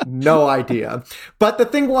had no idea. But the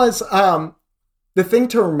thing was, the thing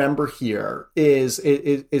to remember here is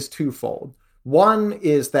twofold. One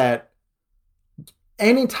is that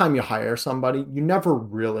anytime you hire somebody, you never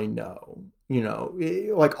really know.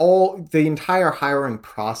 Like the entire hiring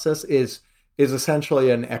process is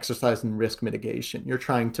essentially an exercise in risk mitigation. You're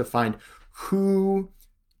trying to find who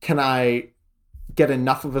can I get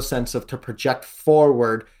enough of a sense of to project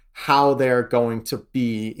forward how they're going to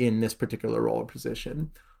be in this particular role or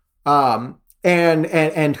position.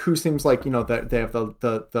 And who seems like, that they have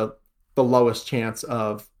the lowest chance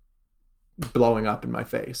of blowing up in my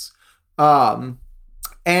face. And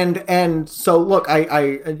so look,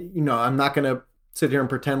 I'm not going to sit here and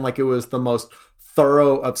pretend like it was the most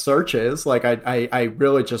thorough of searches. Like I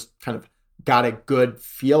really just kind of got a good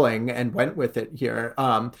feeling and went with it here.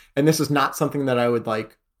 And this is not something that I would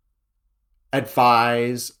like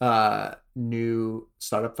advise new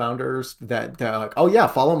startup founders that they're like, oh yeah,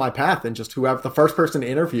 follow my path and just whoever the first person to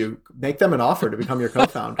interview, make them an offer to become your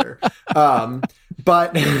co-founder.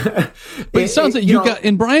 But it sounds like you got,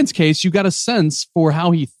 in Brian's case, you got a sense for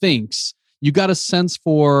how he thinks. You got a sense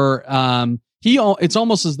for it's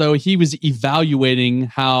almost as though he was evaluating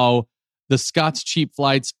how the Scott's Cheap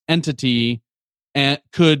Flights entity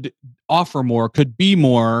could offer more, could be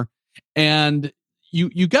more, and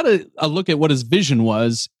you got to look at what his vision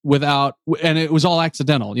was and it was all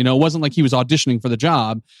accidental. It wasn't like he was auditioning for the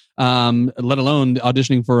job, let alone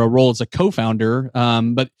auditioning for a role as a co-founder.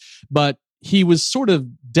 But he was sort of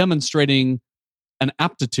demonstrating an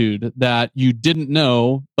aptitude that you didn't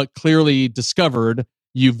know, but clearly discovered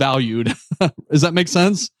you valued. Does that make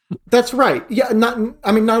sense? That's right. Yeah. Not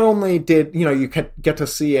only did, you get to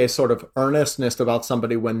see a sort of earnestness about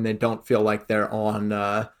somebody when they don't feel like they're on,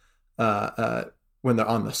 when they're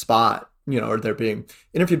on the spot, or they're being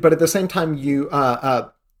interviewed, but at the same time, you,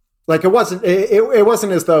 like it wasn't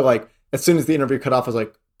as though like, as soon as the interview cut off, I was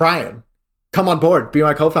like, Brian, come on board, be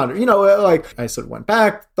my co-founder. Like I sort of went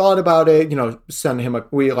back, thought about it, sent him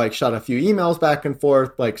we like shot a few emails back and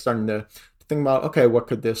forth, like starting to think about, okay, what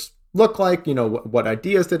could this look like? What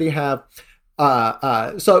ideas did he have?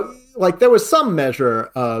 So like there was some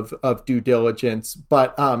measure of due diligence,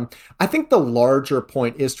 but I think the larger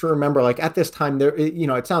point is to remember, like at this time there,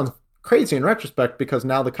 it sounds crazy in retrospect because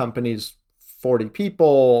now the company's 40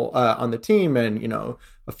 people on the team and,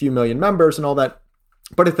 a few million members and all that.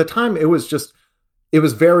 But at the time it was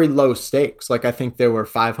very low stakes. Like I think there were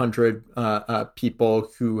 500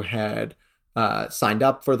 people who had signed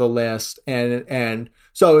up for the list. And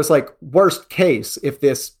so it was like worst case, if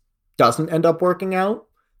this doesn't end up working out,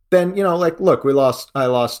 then, like, look, I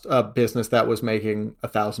lost a business that was making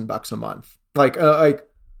 $1,000 a month. Like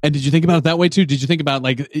And did you think about it that way too? Did you think about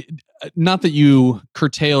not that you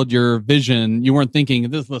curtailed your vision, you weren't thinking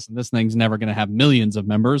this thing's never going to have millions of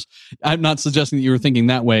members. I'm not suggesting that you were thinking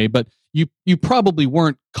that way, but you probably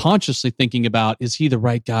weren't consciously thinking about, is he the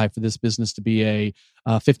right guy for this business to be a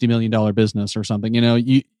 $50 million business or something?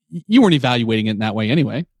 You weren't evaluating it in that way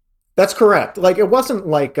anyway. That's correct. Like, it wasn't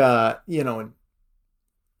like,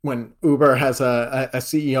 when Uber has a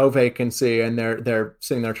CEO vacancy and they're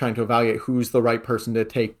sitting there trying to evaluate who's the right person to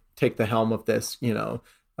take the helm of this,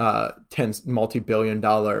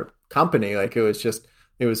 multi-billion-dollar company. Like, it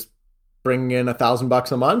was bringing in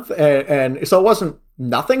 $1,000 a month, and so it wasn't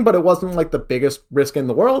nothing, but it wasn't like the biggest risk in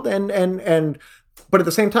the world. But at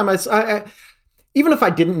the same time, I even if I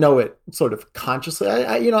didn't know it sort of consciously,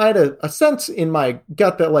 I had a sense in my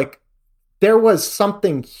gut that like, there was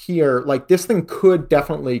something here, like this thing could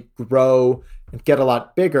definitely grow and get a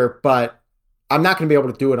lot bigger, but I'm not going to be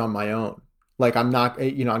able to do it on my own. Like, I'm not,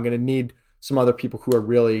 I'm going to need some other people who are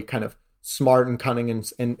really kind of smart and cunning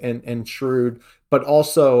and shrewd. But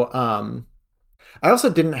also, I also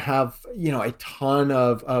didn't have, a ton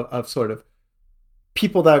of sort of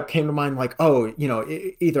people that came to mind, like,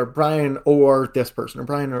 either Brian or this person, or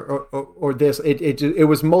Brian or this. It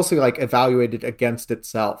was mostly like evaluated against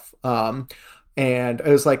itself. And it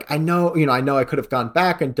was like, I know I could have gone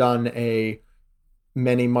back and done a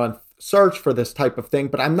many month search for this type of thing,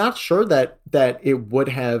 but I'm not sure that it would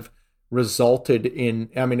have resulted in,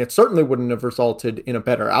 it certainly wouldn't have resulted in a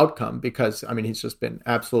better outcome, because he's just been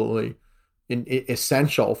absolutely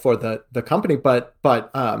essential for the company. But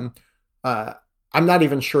I'm not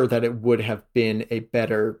even sure that it would have been a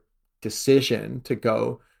better decision to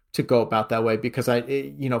go about that way, because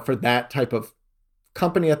for that type of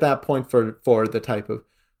company at that point, for the type of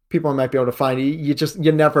people I might be able to find,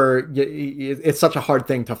 it's such a hard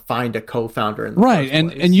thing to find a co-founder in the right. first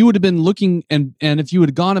place. And you would have been looking, and if you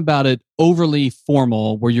had gone about it overly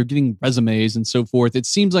formal, where you're getting resumes and so forth, it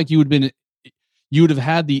seems like you would have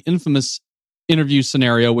had the infamous interview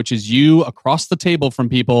scenario, which is you across the table from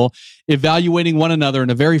people evaluating one another in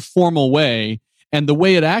a very formal way. And the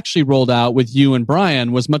way it actually rolled out with you and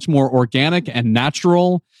Brian was much more organic and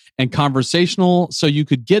natural and conversational, so you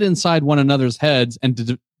could get inside one another's heads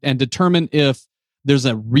and determine if there's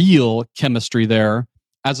a real chemistry there,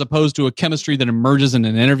 as opposed to a chemistry that emerges in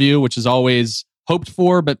an interview, which is always hoped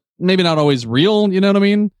for, but maybe not always real. You know what I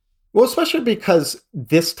mean? Well, especially because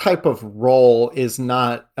this type of role is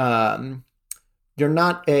not, you're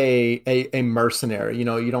not a mercenary.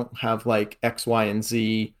 You don't have like X, Y, and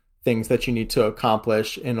Z things that you need to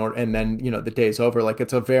accomplish in order, and then the day's over. Like,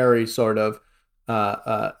 it's a very sort of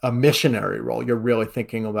a missionary role. You're really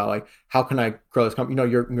thinking about, like, how can I grow this company?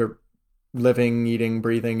 You're living, eating,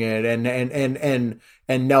 breathing it,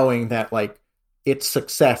 and knowing that like its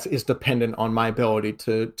success is dependent on my ability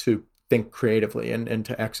to think creatively and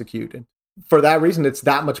to execute. And for that reason, it's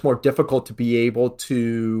that much more difficult to be able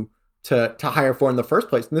to hire for in the first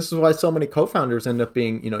place. And this is why so many co-founders end up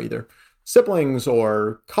being, either siblings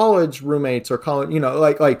or college roommates or college,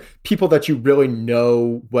 like people that you really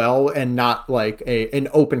know well, and not like an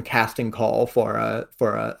open casting call for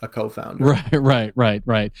a co-founder.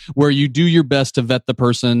 Right. Where you do your best to vet the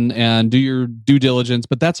person and do your due diligence,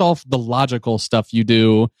 but that's all the logical stuff you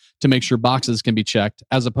do to make sure boxes can be checked,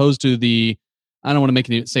 as opposed to I don't want to make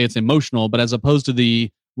it say it's emotional, but as opposed to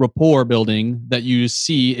the rapport building that you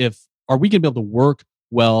see, are we going to be able to work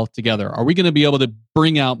well together? Are we going to be able to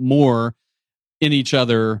bring out more in each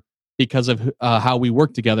other because of how we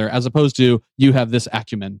work together, as opposed to you have this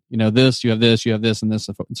acumen, you have this, and this, and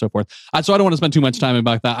so forth. So I don't want to spend too much time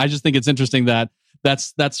about that. I just think it's interesting that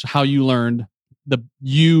that's how you learned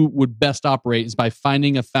you would best operate, is by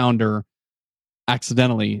finding a founder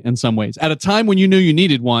accidentally in some ways at a time when you knew you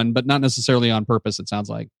needed one, but not necessarily on purpose. It sounds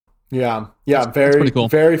like. Yeah. That's Very pretty cool.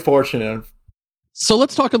 Very fortunate. So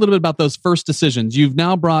let's talk a little bit about those first decisions. You've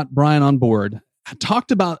now brought Brian on board.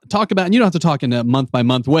 Talk about, and you don't have to talk in a month by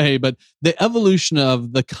month way, but the evolution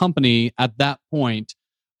of the company at that point.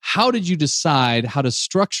 How did you decide how to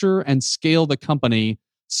structure and scale the company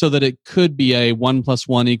so that it could be a 1 +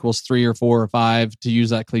 1 = 3 or 4 or 5, to use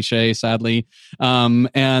that cliche, sadly,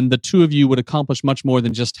 and the two of you would accomplish much more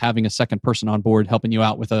than just having a second person on board helping you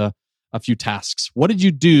out with a few tasks? What did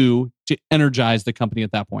you do to energize the company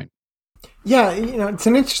at that point? Yeah, it's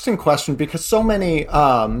an interesting question, because so many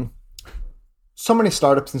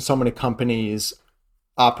startups and so many companies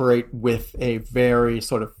operate with a very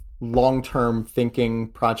sort of long-term thinking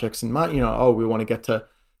projects in mind. We want to get to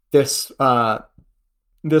this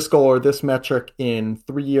goal or this metric in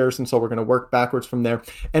 3 years, and so we're going to work backwards from there.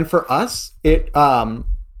 And for us, the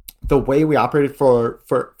way we operated for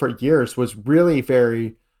years was really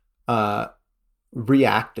very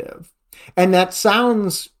reactive. And that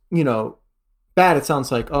sounds, bad. It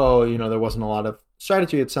sounds like, oh, there wasn't a lot of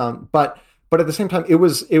strategy. But at the same time, it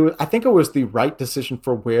was, I think it was the right decision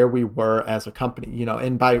for where we were as a company,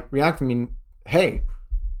 and by reactive, I mean, hey,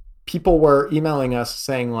 people were emailing us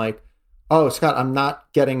saying like, oh, Scott, I'm not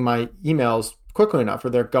getting my emails quickly enough, or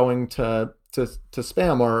they're going to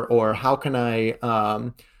spam, or how can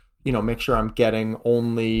I, make sure I'm getting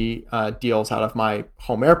only deals out of my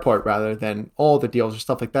home airport rather than all the deals or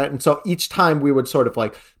stuff like that. And so each time we would sort of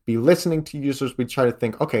like be listening to users, we'd try to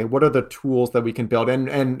think, okay, what are the tools that we can build?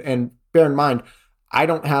 And bear in mind, I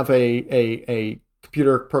don't have a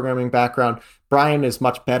computer programming background. Brian is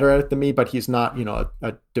much better at it than me, but he's not,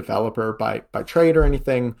 a developer by trade or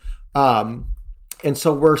anything. And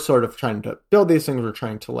so we're sort of trying to build these things. We're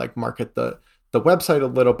trying to like market the website a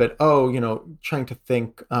little bit. Trying to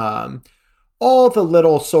think all the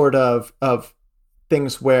little sort of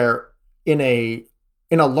things where in a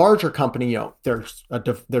larger company, there's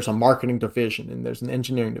a marketing division and there's an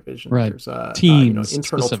engineering division. Right. There's a teams,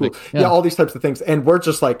 internal specific. tool. Yeah, all these types of things. And we're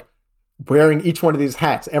just like wearing each one of these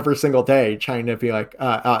hats every single day, trying to be like,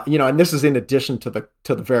 and this is in addition to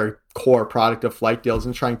the very core product of Flight Deals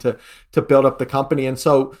and trying to build up the company. And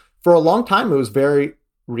so for a long time, it was very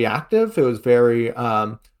reactive. It was very,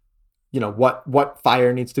 what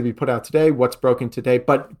fire needs to be put out today, what's broken today.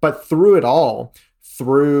 But through it all,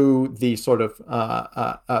 through the sort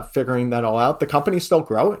of figuring that all out, the company's still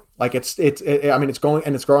growing. Like it's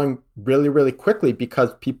growing really, really quickly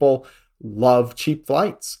because people love cheap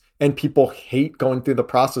flights. And people hate going through the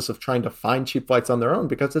process of trying to find cheap flights on their own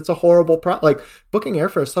because it's a horrible like booking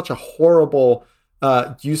airfare is such a horrible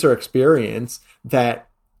user experience that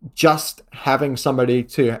just having somebody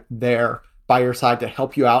there by your side to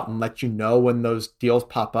help you out and let you know when those deals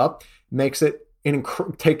pop up makes it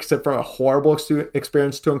takes it from a horrible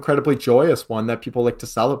experience to an incredibly joyous one that people like to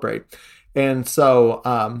celebrate. And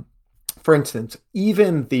so, for instance,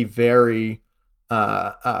 even the very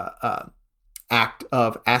act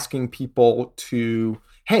of asking people to,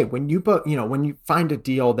 hey, when you book, when you find a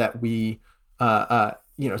deal that we,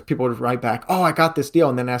 people would write back, oh, I got this deal.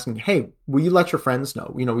 And then asking, hey, will you let your friends know?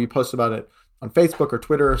 We post about it on Facebook or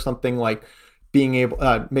Twitter or something, like being able,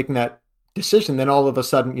 making that decision. Then all of a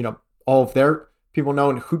sudden, all of their people know,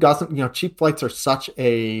 and who doesn't, cheap flights are such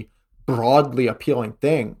a broadly appealing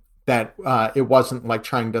thing that it wasn't like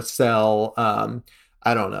trying to sell,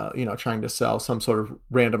 trying to sell some sort of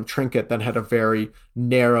random trinket that had a very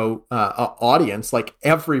narrow audience. Like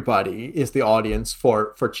everybody is the audience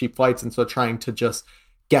for cheap flights. And so trying to just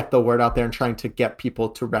get the word out there and trying to get people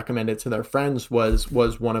to recommend it to their friends was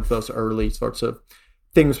one of those early sorts of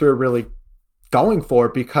things we were really going for.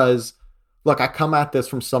 Because look, I come at this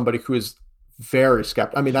from somebody who is very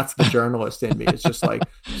skeptical. I mean, that's the journalist in me. It's just like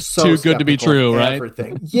so too good to be true, right?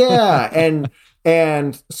 Everything. Yeah.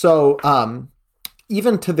 And so,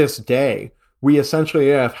 even to this day, we essentially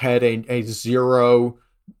have had a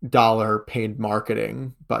 $0 paid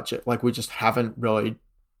marketing budget. Like we just haven't really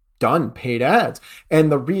done paid ads.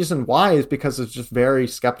 And the reason why is because it's just very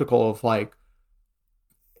skeptical of like,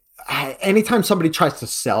 anytime somebody tries to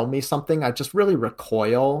sell me something, I just really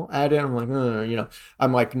recoil at it. I'm like,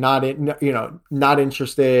 I'm like not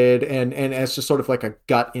interested. And it's just sort of like a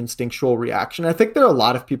gut instinctual reaction. I think there are a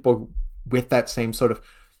lot of people with that same sort of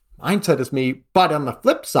mindset as me. But on the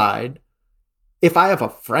flip side, if I have a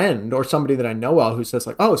friend or somebody that I know well who says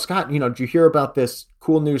like, oh, Scott, did you hear about this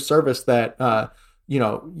cool new service that,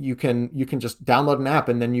 you can just download an app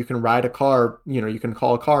and then you can ride a car, you can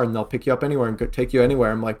call a car and they'll pick you up anywhere and take you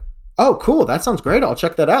anywhere. I'm like, oh, cool. That sounds great. I'll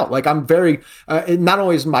check that out. Like I'm very, not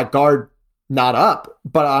only is my guard not up,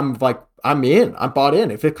 but I'm like, I'm bought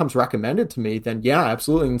in. If it comes recommended to me, then yeah,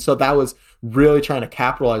 absolutely. And so that was really trying to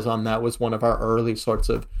capitalize on that was one of our early sorts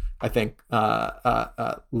of, I think,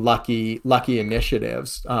 lucky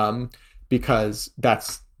initiatives, because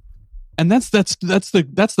that's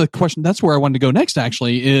the question. That's where I wanted to go next.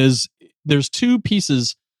 Actually, is there's two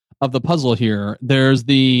pieces of the puzzle here. There's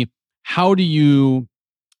the how do you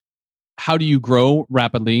grow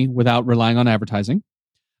rapidly without relying on advertising,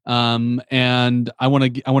 and I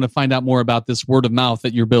want to find out more about this word of mouth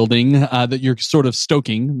that you're building, that you're sort of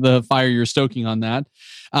stoking, the fire you're stoking on that.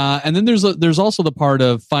 And then there's also the part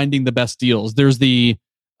of finding the best deals. There's the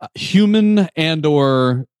human and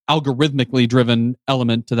or algorithmically driven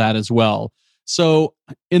element to that as well. So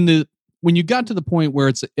when you got to the point where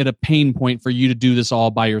it's at a pain point for you to do this all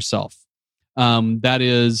by yourself, that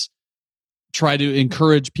is try to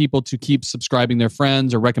encourage people to keep subscribing their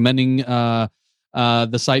friends or recommending the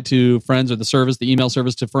site to friends or the email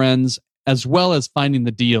service to friends, as well as finding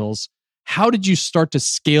the deals. how did you start to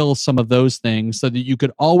scale some of those things so that you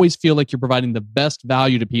could always feel like you're providing the best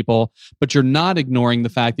value to people, but you're not ignoring the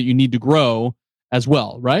fact that you need to grow as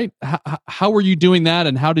well, right? How were you doing that,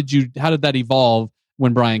 and how did that evolve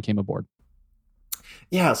when Brian came aboard?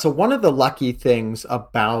 Yeah, so one of the lucky things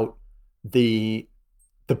about the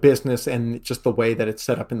business and just the way that it's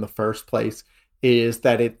set up in the first place is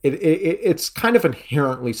that it's kind of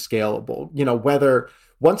inherently scalable. You know, whether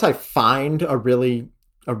once I find a really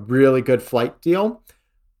good flight deal,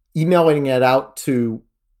 emailing it out to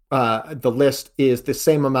the list is the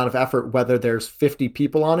same amount of effort whether there's 50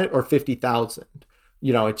 people on it or 50,000.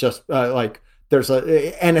 You know, it just like there's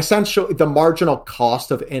and essentially the marginal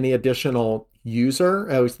cost of any additional user,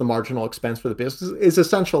 at least the marginal expense for the business, is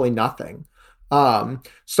essentially nothing.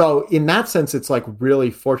 So in that sense, it's like really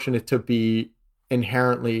fortunate to be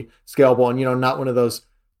inherently scalable, and, you know, not one of those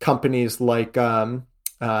companies like, you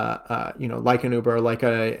know, like an Uber, like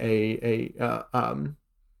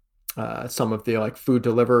some of the like food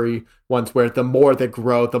delivery ones where the more they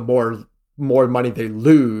grow, the more money they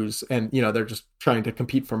lose. And, you know, they're just trying to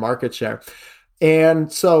compete for market share.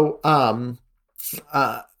 And so,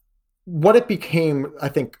 what it became, I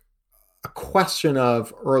think, a question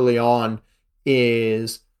of early on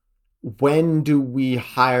is, when do we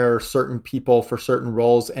hire certain people for certain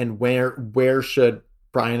roles, and where should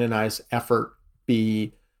Brian and I's effort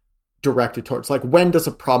be directed towards? Like, when does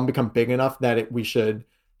a problem become big enough that we should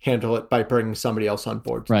handle it by bringing somebody else on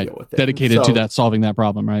board to deal with it? Dedicated to that, solving that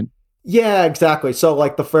problem, right? Yeah, exactly. So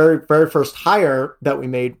like the very first hire that we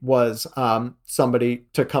made was somebody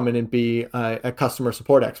to come in and be a customer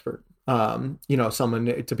support expert. You know,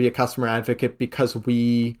 someone to be a customer advocate, because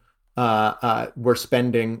we we're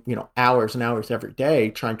spending, you know, hours and hours every day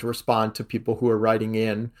trying to respond to people who are writing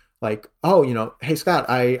in like, oh, you know, hey Scott,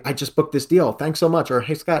 I just booked this deal, thanks so much. Or,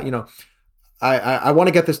 hey Scott, you know, I want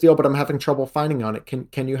to get this deal, but I'm having trouble finding on it.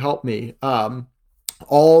 Can you help me?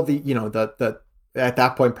 All the, you know, the at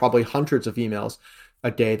that point probably hundreds of emails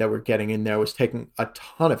a day that we're getting in there was taking a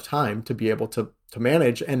ton of time to be able to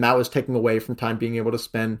manage, and that was taking away from time being able to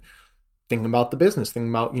spend thinking about the business, thinking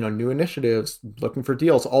about, you know, new initiatives, looking for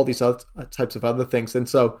deals, all these other types of other things. And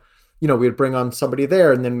so, you know, we'd bring on somebody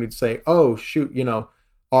there, and then we'd say, oh shoot, you know,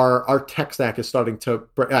 our tech stack is starting to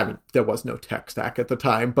break. I mean, there was no tech stack at the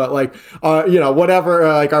time, but like, you know, whatever,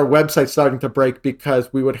 like our website's starting to break,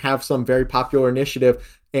 because we would have some very popular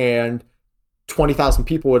initiative and 20,000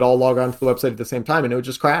 people would all log on to the website at the same time, and it would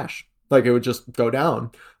just crash. Like, it would just go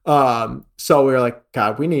down. So we were like,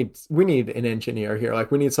 God, we need an engineer here.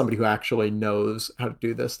 Like, we need somebody who actually knows how to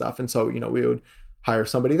do this stuff. And so, you know, we would hire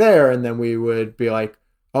somebody there, and then we would be like,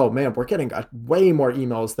 oh man, we're getting way more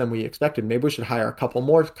emails than we expected. Maybe we should hire a couple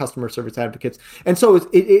more customer service advocates. And so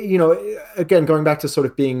it you know, again, going back to sort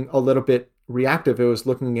of being a little bit reactive, it was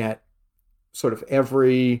looking at sort of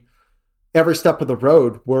every step of the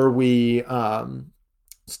road. Were we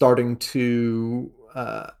starting to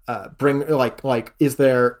bring like is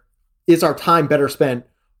our time better spent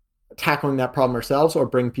tackling that problem ourselves, or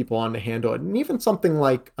bring people on to handle it? And even something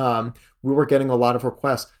like we were getting a lot of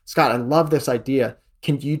requests. Scott, I love this idea.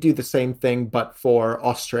 Can you do the same thing but for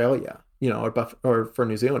Australia, you know, or for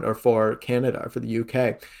New Zealand, or for Canada, or for the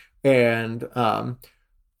UK? And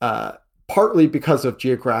partly because of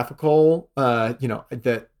geographical, you know,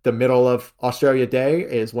 the middle of Australia day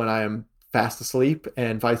is when I am fast asleep,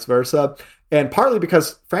 and vice versa. And partly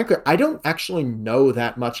because, frankly, I don't actually know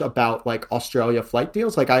that much about like Australia flight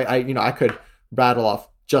deals. Like I you know, I could rattle off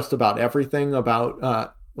just about everything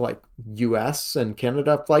about like US and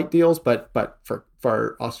Canada flight deals, but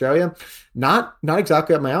for Australia, not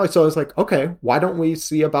exactly up my alley. So I was like, okay, why don't we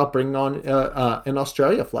see about bringing on an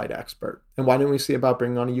Australia flight expert? And why don't we see about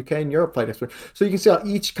bringing on a UK and Europe flight expert? So you can see how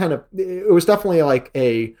each kind of, it was definitely like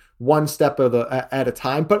a one step at a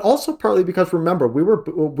time, but also partly because, remember, we were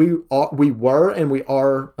and we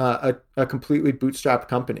are a completely bootstrapped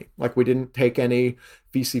company. Like, we didn't take any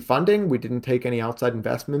VC funding, we didn't take any outside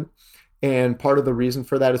investment. And part of the reason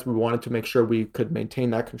for that is we wanted to make sure we could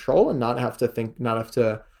maintain that control and not have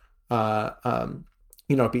to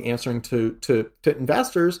you know, be answering to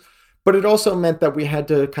investors. But it also meant that we had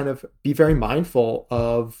to kind of be very mindful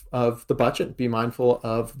of the budget, be mindful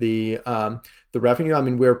of the revenue. I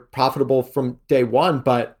mean, we're profitable from day one,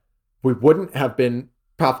 but we wouldn't have been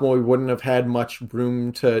profitable. We wouldn't have had much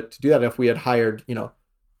room to do that if we had hired, you know,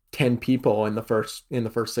 10 people in the first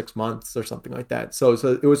 6 months or something like that. So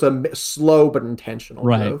it was a slow but intentional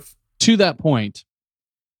growth. To that point,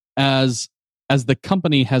 as the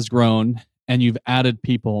company has grown and you've added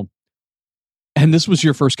people, And this was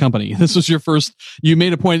your first company. This was your first. You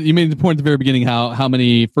made a point. You made the point at the very beginning how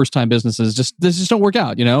many first time businesses just don't work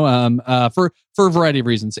out. For a variety of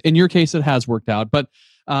reasons. In your case, it has worked out. But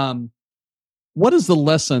what is the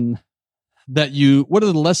lesson what are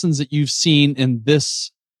the lessons that you've seen in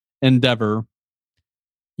this endeavor?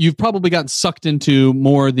 You've probably gotten sucked into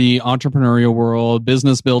more the entrepreneurial world,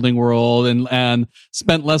 business building world, and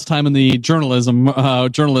spent less time in the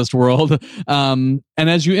journalist world. And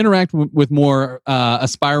as you interact with more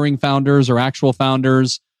aspiring founders or actual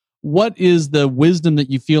founders, what is the wisdom that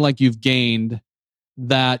you feel like you've gained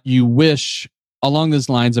that you wish along those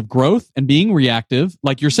lines of growth and being reactive?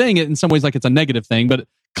 Like you're saying it in some ways like it's a negative thing, but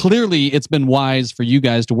clearly it's been wise for you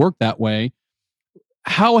guys to work that way.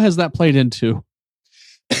 How has that played into,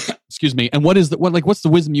 excuse me, and what's the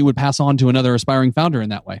wisdom you would pass on to another aspiring founder in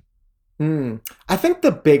that way? I think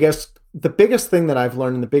the biggest thing that I've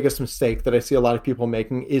learned and the biggest mistake that I see a lot of people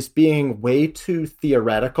making is being way too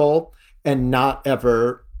theoretical and not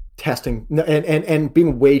ever testing and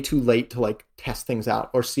being way too late to like test things out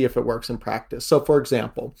or see if it works in practice. So for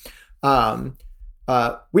example,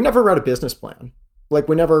 we never wrote a business plan. Like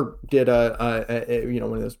we never did a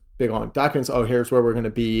one of those big long documents. Oh, here's where we're going to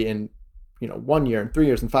be in 1 year and 3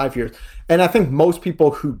 years and 5 years. And I think most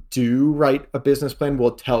people who do write a business plan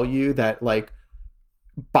will tell you that like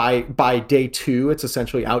by day 2, it's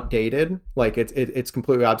essentially outdated. Like it's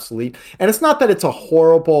completely obsolete. And it's not that it's a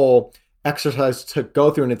horrible exercise to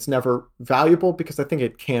go through and it's never valuable, because I think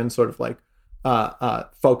it can sort of like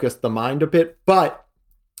focus the mind a bit. But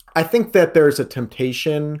I think that there's a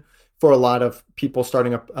temptation for a lot of people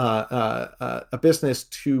starting up a business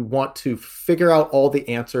to want to figure out all the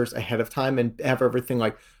answers ahead of time and have everything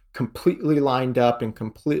like completely lined up and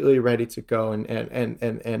completely ready to go,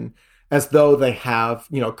 and as though they have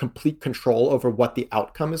complete control over what the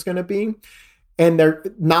outcome is going to be. And they're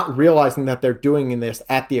not realizing that they're doing this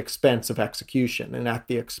at the expense of execution and at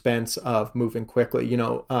the expense of moving quickly.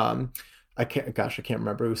 I can't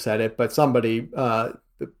remember who said it, but somebody,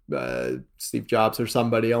 Steve Jobs or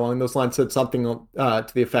somebody along those lines said something to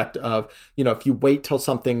the effect of, if you wait till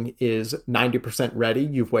something is 90% ready,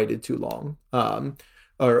 you've waited too long.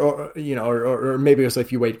 Or maybe it's like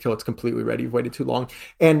if you wait till it's completely ready, you've waited too long.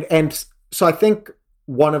 And so I think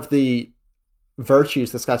one of the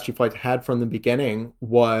virtues that Scott's Cheap Flights had from the beginning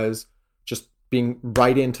was just being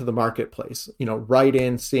right into the marketplace, right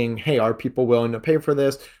in, seeing, hey, are people willing to pay for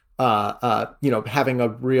this? Having a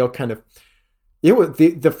real kind of, it was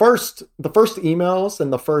the first emails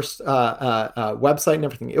and the first website and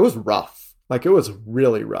everything. It was rough. Like it was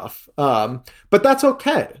really rough. But that's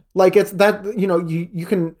okay. Like it's that, you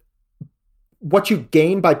can, what you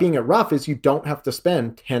gain by being rough is you don't have to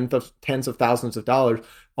spend tens of thousands of dollars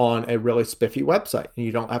on a really spiffy website. And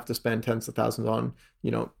you don't have to spend tens of thousands on,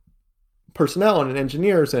 personnel and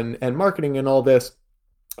engineers and marketing and all this.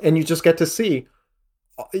 And you just get to see,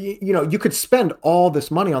 you could spend all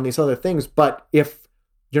this money on these other things, but if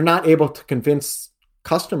you're not able to convince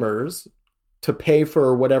customers to pay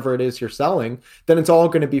for whatever it is you're selling, then it's all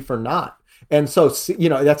going to be for naught. And so,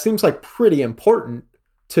 that seems like pretty important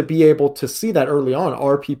to be able to see that early on.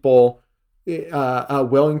 Are people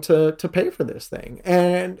willing to pay for this thing?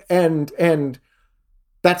 And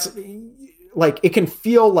that's like, it can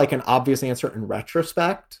feel like an obvious answer in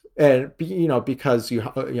retrospect, and because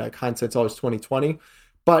hindsight's always 20/20.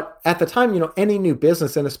 But at the time, any new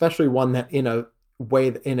business, and especially one that in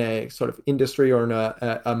a sort of industry or in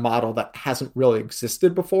a model that hasn't really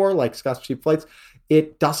existed before, like Scott's Cheap Flights,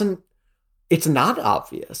 it's not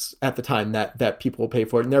obvious at the time that people will pay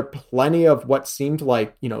for it. And there are plenty of what seemed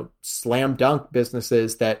like, slam dunk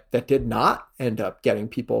businesses that did not end up getting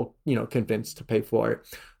people, convinced to pay for it.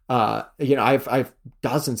 I've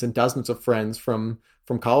dozens and dozens of friends from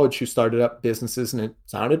college who started up businesses, and it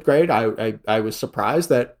sounded great. I was surprised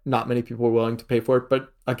that not many people were willing to pay for it.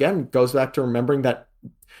 But again, it goes back to remembering that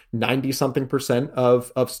 90-something%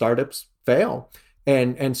 of startups fail.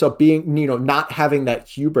 And so being, not having that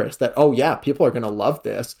hubris that, oh yeah, people are going to love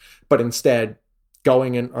this, but instead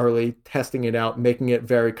going in early, testing it out, making it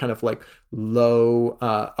very kind of like a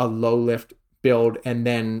low lift build, and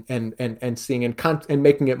then and seeing and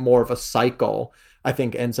making it more of a cycle, I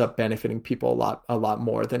think ends up benefiting people a lot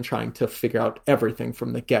more than trying to figure out everything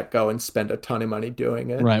from the get-go and spend a ton of money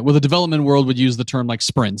doing it. Right. Well, the development world would use the term like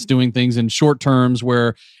sprints, doing things in short terms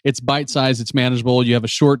where it's bite-sized, it's manageable, you have a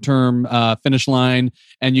short-term finish line,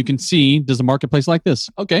 and you can see, does a marketplace like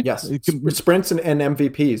this? Okay. Yes. Sprints and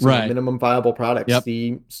MVPs, right. Minimum viable products.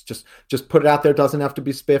 Yep. Just put it out there. It doesn't have to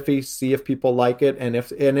be spiffy. See if people like it. And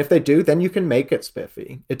if they do, then you can make it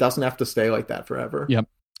spiffy. It doesn't have to stay like that forever. Yep.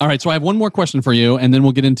 All right, so I have one more question for you, and then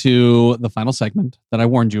we'll get into the final segment that I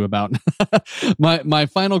warned you about. My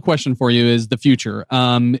final question for you is the future.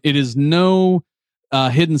 It is no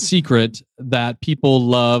hidden secret that people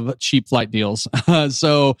love cheap flight deals.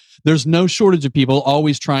 So there's no shortage of people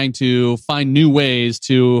always trying to find new ways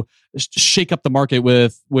to shake up the market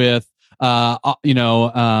with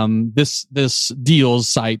this deals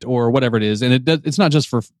site or whatever it is. And it's not just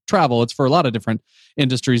for travel, it's for a lot of different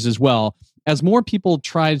industries as well. As more people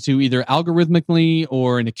try to either algorithmically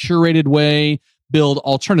or in a curated way build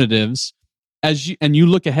alternatives, you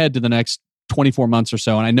look ahead to the next 24 months or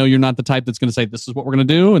so, and I know you're not the type that's going to say, this is what we're going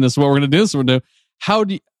to do, and this is what we're going to do, this is what we're going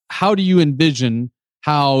to do. How do you envision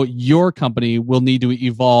how your company will need to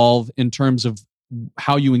evolve in terms of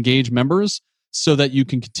how you engage members so that you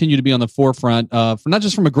can continue to be on the forefront for not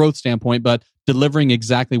just from a growth standpoint, but delivering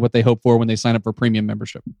exactly what they hope for when they sign up for premium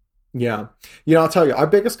membership? Yeah. I'll tell you, our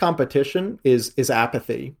biggest competition is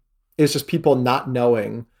apathy. It's just people not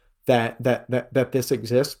knowing that this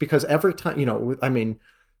exists, because every time,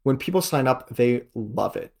 when people sign up, they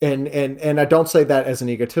love it. And I don't say that as an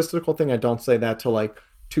egotistical thing. I don't say that to like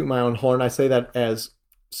toot my own horn. I say that as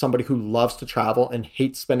somebody who loves to travel and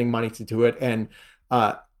hates spending money to do it. And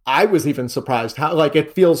I was even surprised how like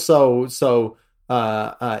it feels so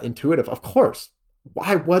intuitive. Of course,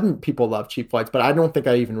 why wouldn't people love cheap flights? But I don't think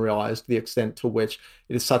I even realized the extent to which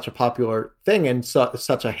it is such a popular thing and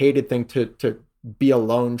such a hated thing to be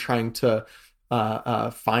alone trying to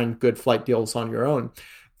find good flight deals on your own.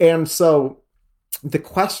 And so the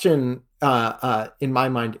question in my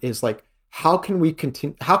mind is like, how can we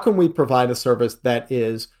provide a service that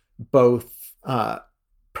is both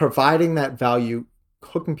providing that value,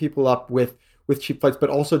 hooking people up with cheap flights, but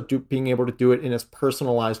also being able to do it in as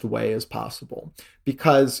personalized way as possible?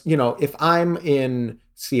 Because, if I'm in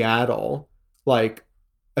Seattle, like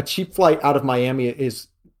a cheap flight out of Miami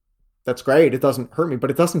that's great. It doesn't hurt me, but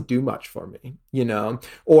it doesn't do much for me,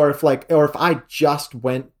 or if I just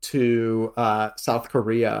went to South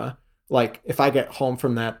Korea, like if I get home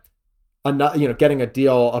from that, getting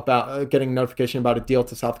getting notification about a deal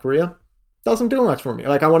to South Korea doesn't do much for me.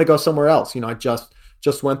 Like I want to go somewhere else. I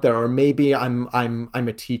just went there. Or maybe I'm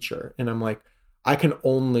a teacher and I'm like, I can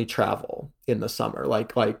only travel in the summer.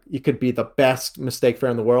 Like it could be the best mistake fare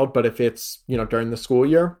in the world, but if it's, during the school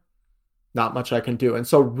year, not much I can do. And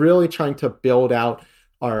so really trying to build out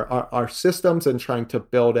our systems and trying to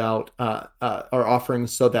build out our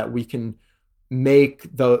offerings so that we can make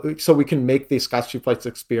the Scott's Cheap Flights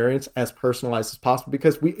experience as personalized as possible,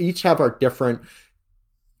 because we each have our different,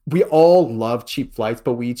 we all love cheap flights,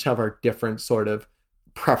 but we each have our different sort of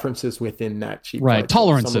preferences within that cheap right flight.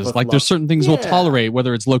 Tolerances, like there's certain things we'll tolerate,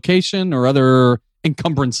 whether it's location or other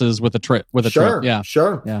encumbrances with a trip trip. Yeah,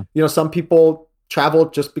 sure. Yeah, some people travel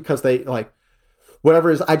just because they like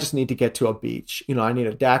whatever it is. I just need to get to a beach. I need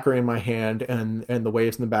a daiquiri in my hand and the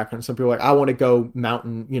waves in the background. Some people are like, I want to go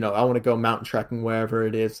mountain, I want to go mountain trekking wherever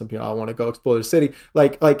it is. Some people, I want to go explore the city.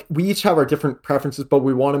 Like we each have our different preferences, but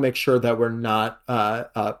we want to make sure that we're not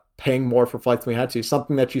paying more for flights than we had to.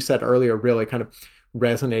 Something that you said earlier really kind of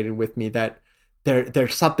resonated with me, that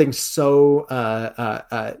there's something so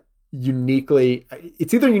uniquely,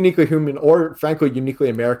 it's either uniquely human or frankly uniquely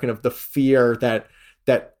American, of the fear that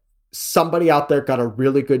somebody out there got a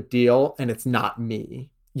really good deal and it's not me.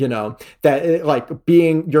 You're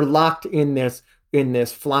locked in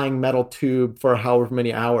this flying metal tube for however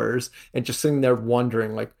many hours and just sitting there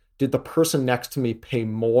wondering, like, did the person next to me pay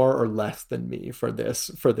more or less than me for this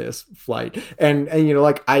flight? And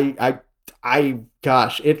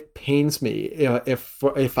gosh, it pains me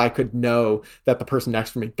if I could know that the person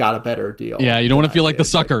next to me got a better deal. Yeah, you don't want to feel like the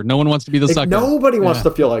sucker. No one wants to be the sucker. Nobody wants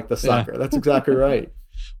to feel like the sucker. That's exactly right.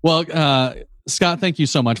 Well, Scott, thank you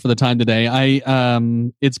so much for the time today.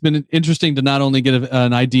 It's been interesting to not only get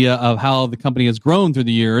an idea of how the company has grown through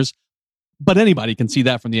the years, but anybody can see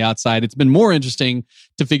that from the outside. It's been more interesting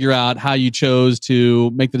to figure out how you chose to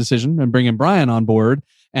make the decision and bring in Brian on board,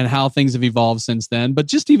 and how things have evolved since then. But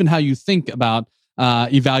just even how you think about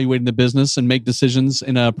evaluating the business and make decisions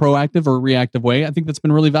in a proactive or reactive way, I think that's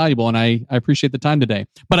been really valuable, and I appreciate the time today.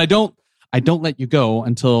 But I don't let you go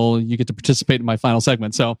until you get to participate in my final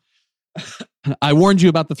segment. So I warned you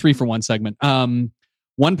about the 3-for-1 segment.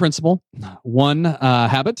 One principle, one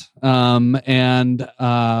habit, and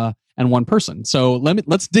one person. So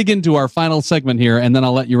let's dig into our final segment here, and then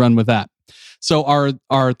I'll let you run with that. So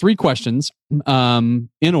our 3 questions, in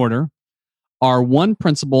order, are one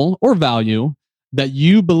principle or value that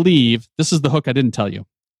you believe, this is the hook I didn't tell you,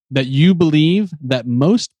 that you believe that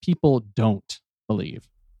most people don't believe.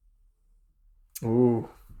 Ooh.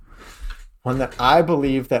 One that I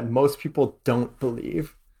believe that most people don't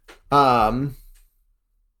believe. Um,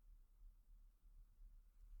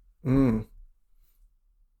 mm.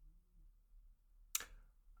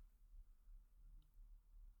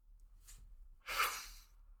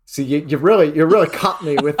 See, you really caught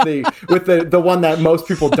me with the one that most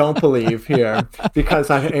people don't believe here, because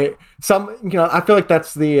I feel like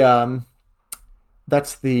that's the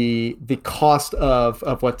cost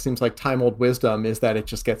of what seems like time old wisdom, is that it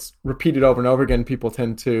just gets repeated over and over again. People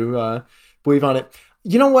tend to believe on it.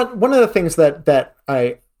 You know what? One of the things that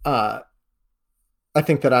I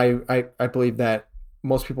think that I believe that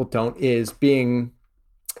most people don't, is being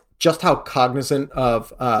just how cognizant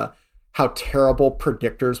of how terrible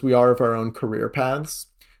predictors we are of our own career paths.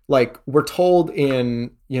 Like, we're told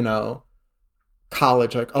in,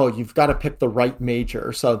 college, like, oh, you've got to pick the right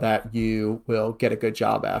major so that you will get a good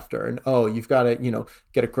job after. And, oh, you've got to,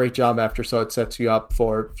 get a great job after, so it sets you up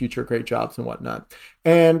for future great jobs and whatnot.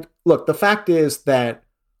 And look, the fact is that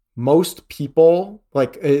most people,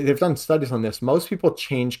 like, they've done studies on this, most people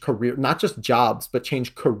change career, not just jobs, but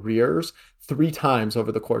change careers 3 times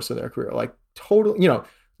over the course of their career. Like, total,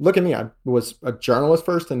 look at me. I was a journalist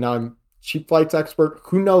first, and now I'm cheap flights expert.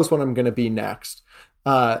 Who knows what I'm going to be next?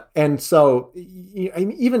 And so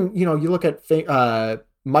even, you look at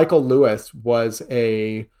Michael Lewis was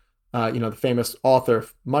the famous author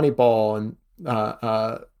of Moneyball and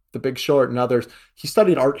The Big Short and others. He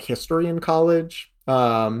studied art history in college.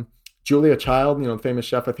 Julia Child, the famous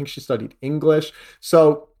chef, I think she studied English.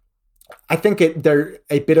 So I think there's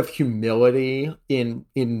a bit of humility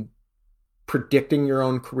in predicting your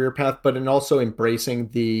own career path, but in also embracing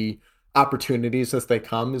the opportunities as they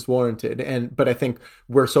come is warranted. But I think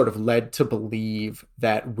we're sort of led to believe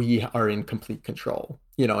that we are in complete control,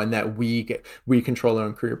 and that we control our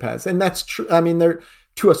own career paths. And that's true. I mean, there,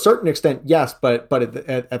 to a certain extent, yes, but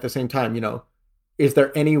at the same time, is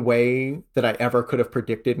there any way that I ever could have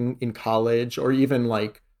predicted in college, or even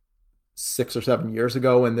like 6 or 7 years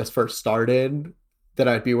ago when this first started, that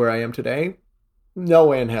I'd be where I am today? No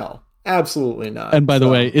way in hell. Absolutely not. And by the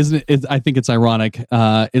way, I think it's ironic.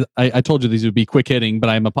 I told you these would be quick hitting,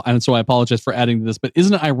 and so I apologize for adding to this. But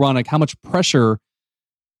isn't it ironic how much pressure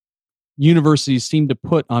universities seem to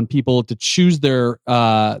put on people to choose their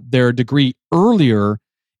degree earlier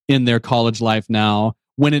in their college life now,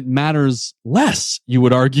 when it matters less, you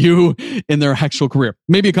would argue, in their actual career?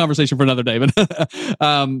 Maybe a conversation for another day, but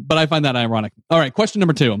but I find that ironic. All right, question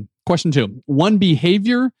number 2. Question 2: one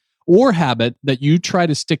behavior or habit that you try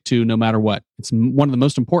to stick to no matter what. It's one of the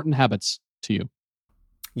most important habits to you.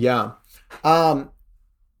 Yeah. I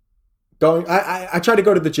try to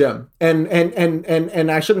go to the gym, and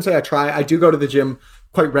I shouldn't say I try. I do go to the gym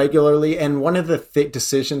quite regularly. And one of the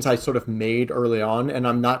decisions I sort of made early on, and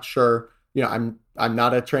I'm not sure, I'm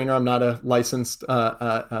not a trainer. I'm not a licensed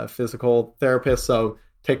physical therapist. So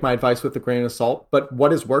take my advice with a grain of salt. But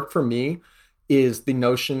what has worked for me is the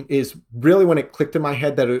notion, is really when it clicked in my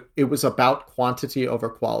head that it was about quantity over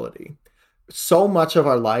quality. So much of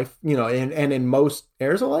our life, and in most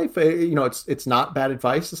areas of life, it's not bad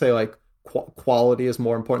advice to say like quality is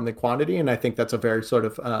more important than quantity. And I think that's a very sort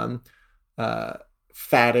of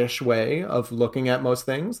faddish way of looking at most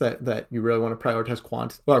things, that you really want to prioritize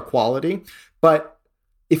quality. But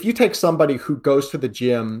if you take somebody who goes to the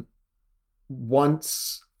gym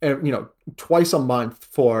twice a month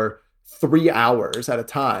for 3 hours at a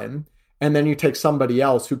time, and then you take somebody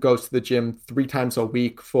else who goes to the gym 3 times a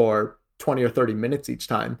week for 20 or 30 minutes each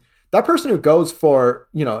time, that person who goes for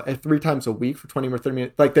 3 times a week for 20 or 30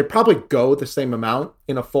 minutes, like, they probably go the same amount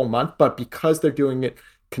in a full month, but because they're doing it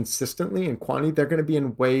consistently in quantity, they're going to be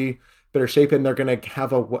in way better shape, and they're going to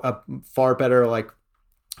have a far better, like,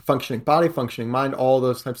 functioning body, functioning mind, all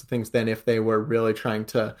those types of things, than if they were really trying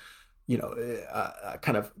to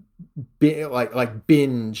kind of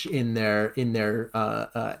binge in their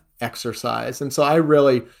exercise. And so I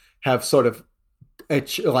really have sort of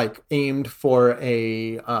aimed for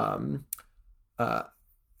a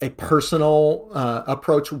personal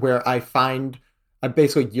approach, where I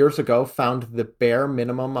basically years ago found the bare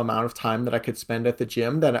minimum amount of time that I could spend at the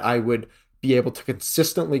gym that I would be able to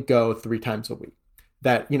consistently go 3 times a week.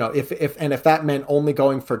 That, if that meant only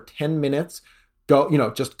going for 10 minutes,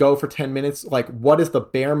 just go for 10 minutes. Like, what is the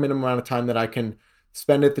bare minimum amount of time that I can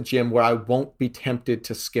spend at the gym where I won't be tempted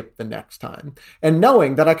to skip the next time? And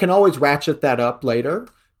knowing that I can always ratchet that up later,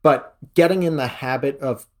 but getting in the habit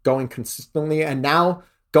of going consistently. And now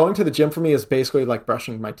going to the gym for me is basically like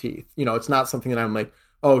brushing my teeth. It's not something that I'm like,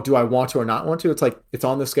 oh, do I want to or not want to? It's like, it's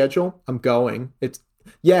on the schedule, I'm going.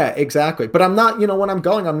 Yeah, exactly. But I'm not, when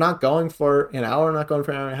I'm not going for an hour, I'm not going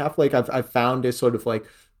for an hour and a half. Like, I've found a sort of like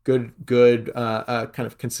good kind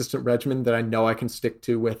of consistent regimen that I know I can stick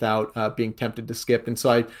to without being tempted to skip. And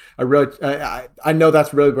so I know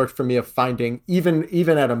that's really worked for me, of finding even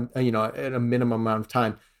at a minimum amount of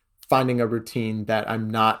time, finding a routine that I'm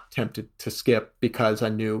not tempted to skip, because I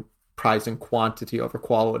knew prizing quantity over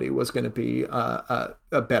quality was going to be a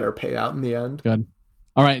better payout in the end. Good.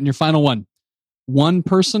 All right. And your final one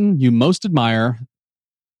person you most admire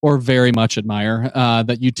or very much admire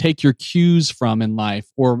that you take your cues from in life,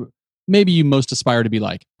 or maybe you most aspire to be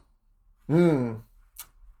like?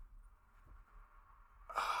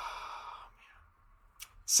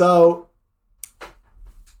 So,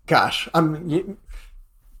 gosh, I'm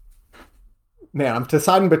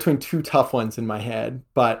deciding between two tough ones in my head,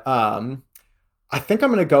 but I think I'm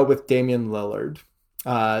going to go with Damian Lillard.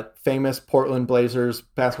 Famous Portland Blazers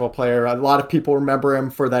basketball player. A lot of people remember him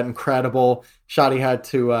for that incredible shot he had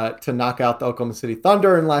to knock out the Oklahoma City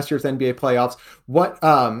Thunder in last year's NBA playoffs.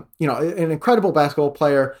 An incredible basketball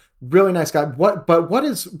player, really nice guy. What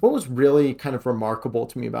was really kind of remarkable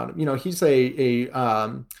to me about him? He's a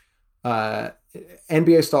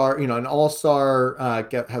NBA star, an all-star,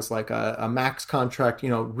 has like a max contract,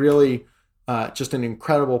 really just an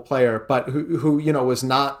incredible player, but who was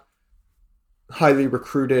not highly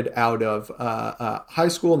recruited out of high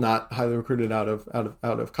school, not highly recruited out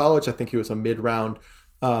of college. I think he was a mid-round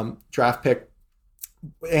draft pick.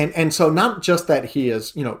 And so not just that he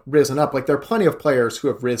has, risen up, like there are plenty of players who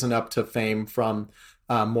have risen up to fame from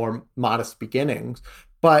more modest beginnings,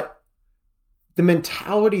 but the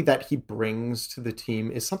mentality that he brings to the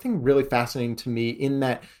team is something really fascinating to me, in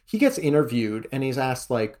that he gets interviewed and he's asked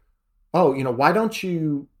like, oh, why don't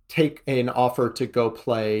you take an offer to go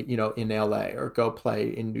play, in LA or go play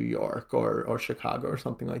in New York or Chicago or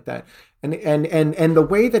something like that. And the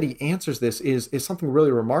way that he answers this is something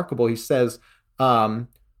really remarkable. He says,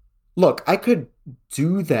 look, I could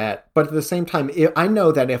do that, but at the same time, I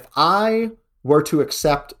know that if I were to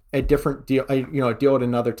accept a different deal, a deal at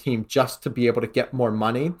another team just to be able to get more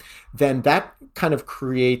money, then that kind of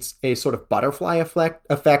creates a sort of butterfly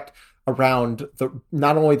effect around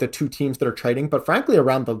not only the two teams that are trading, but frankly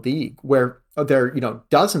around the league, where there are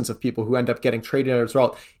dozens of people who end up getting traded as a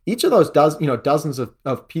result. Each of those dozens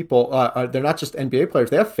of people, they're not just NBA players,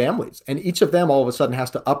 they have families, and each of them all of a sudden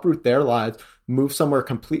has to uproot their lives, move somewhere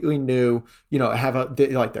completely new, have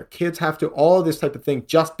their kids have to, all this type of thing,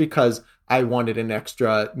 just because I wanted an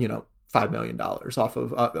extra $5 million off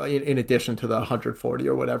of in addition to the 140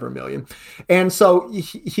 or whatever million. And so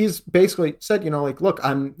he's basically said, look,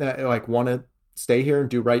 I'm want to stay here and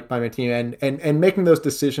do right by my team, and making those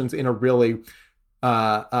decisions in a really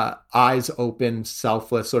eyes open,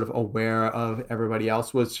 selfless, sort of aware of everybody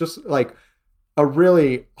else, was just like a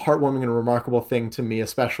really heartwarming and remarkable thing to me,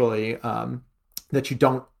 especially that you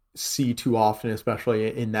don't see too often,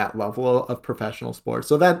 especially in that level of professional sports.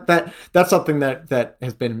 So that's something that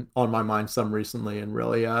has been on my mind some recently, and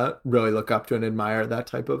really look up to and admire that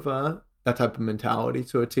type of mentality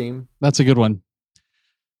to a team. That's a good one.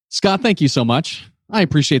 Scott, thank you so much. I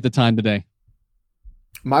appreciate the time today.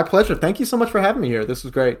 My pleasure. Thank you so much for having me here. This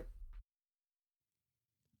was great.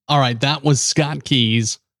 All right. That was Scott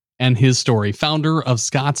Keys and his story, founder of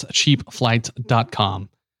ScottsCheapFlights.com.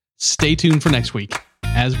 Stay tuned for next week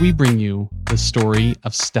as we bring you the story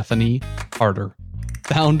of Stephanie Harder,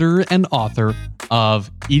 founder and author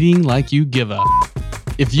of Eating Like You Give a.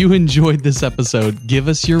 If you enjoyed this episode, give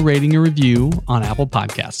us your rating and review on Apple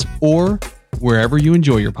Podcasts or wherever you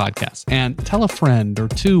enjoy your podcasts. And tell a friend or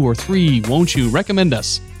two or three, won't you? Recommend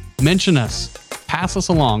us, mention us, pass us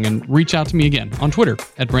along, and reach out to me again on Twitter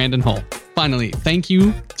at Brandon Hull. Finally, thank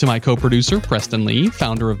you to my co-producer, Preston Lee,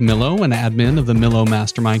 founder of Millo and admin of the Millo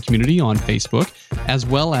Mastermind community on Facebook, as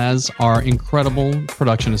well as our incredible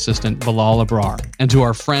production assistant, Bilal Abrar, and to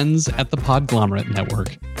our friends at the Podglomerate Network.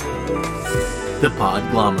 The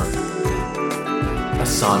Podglomerate, a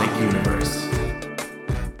sonic universe.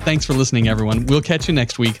 Thanks for listening, everyone. We'll catch you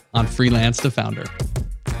next week on Freelance to Founder.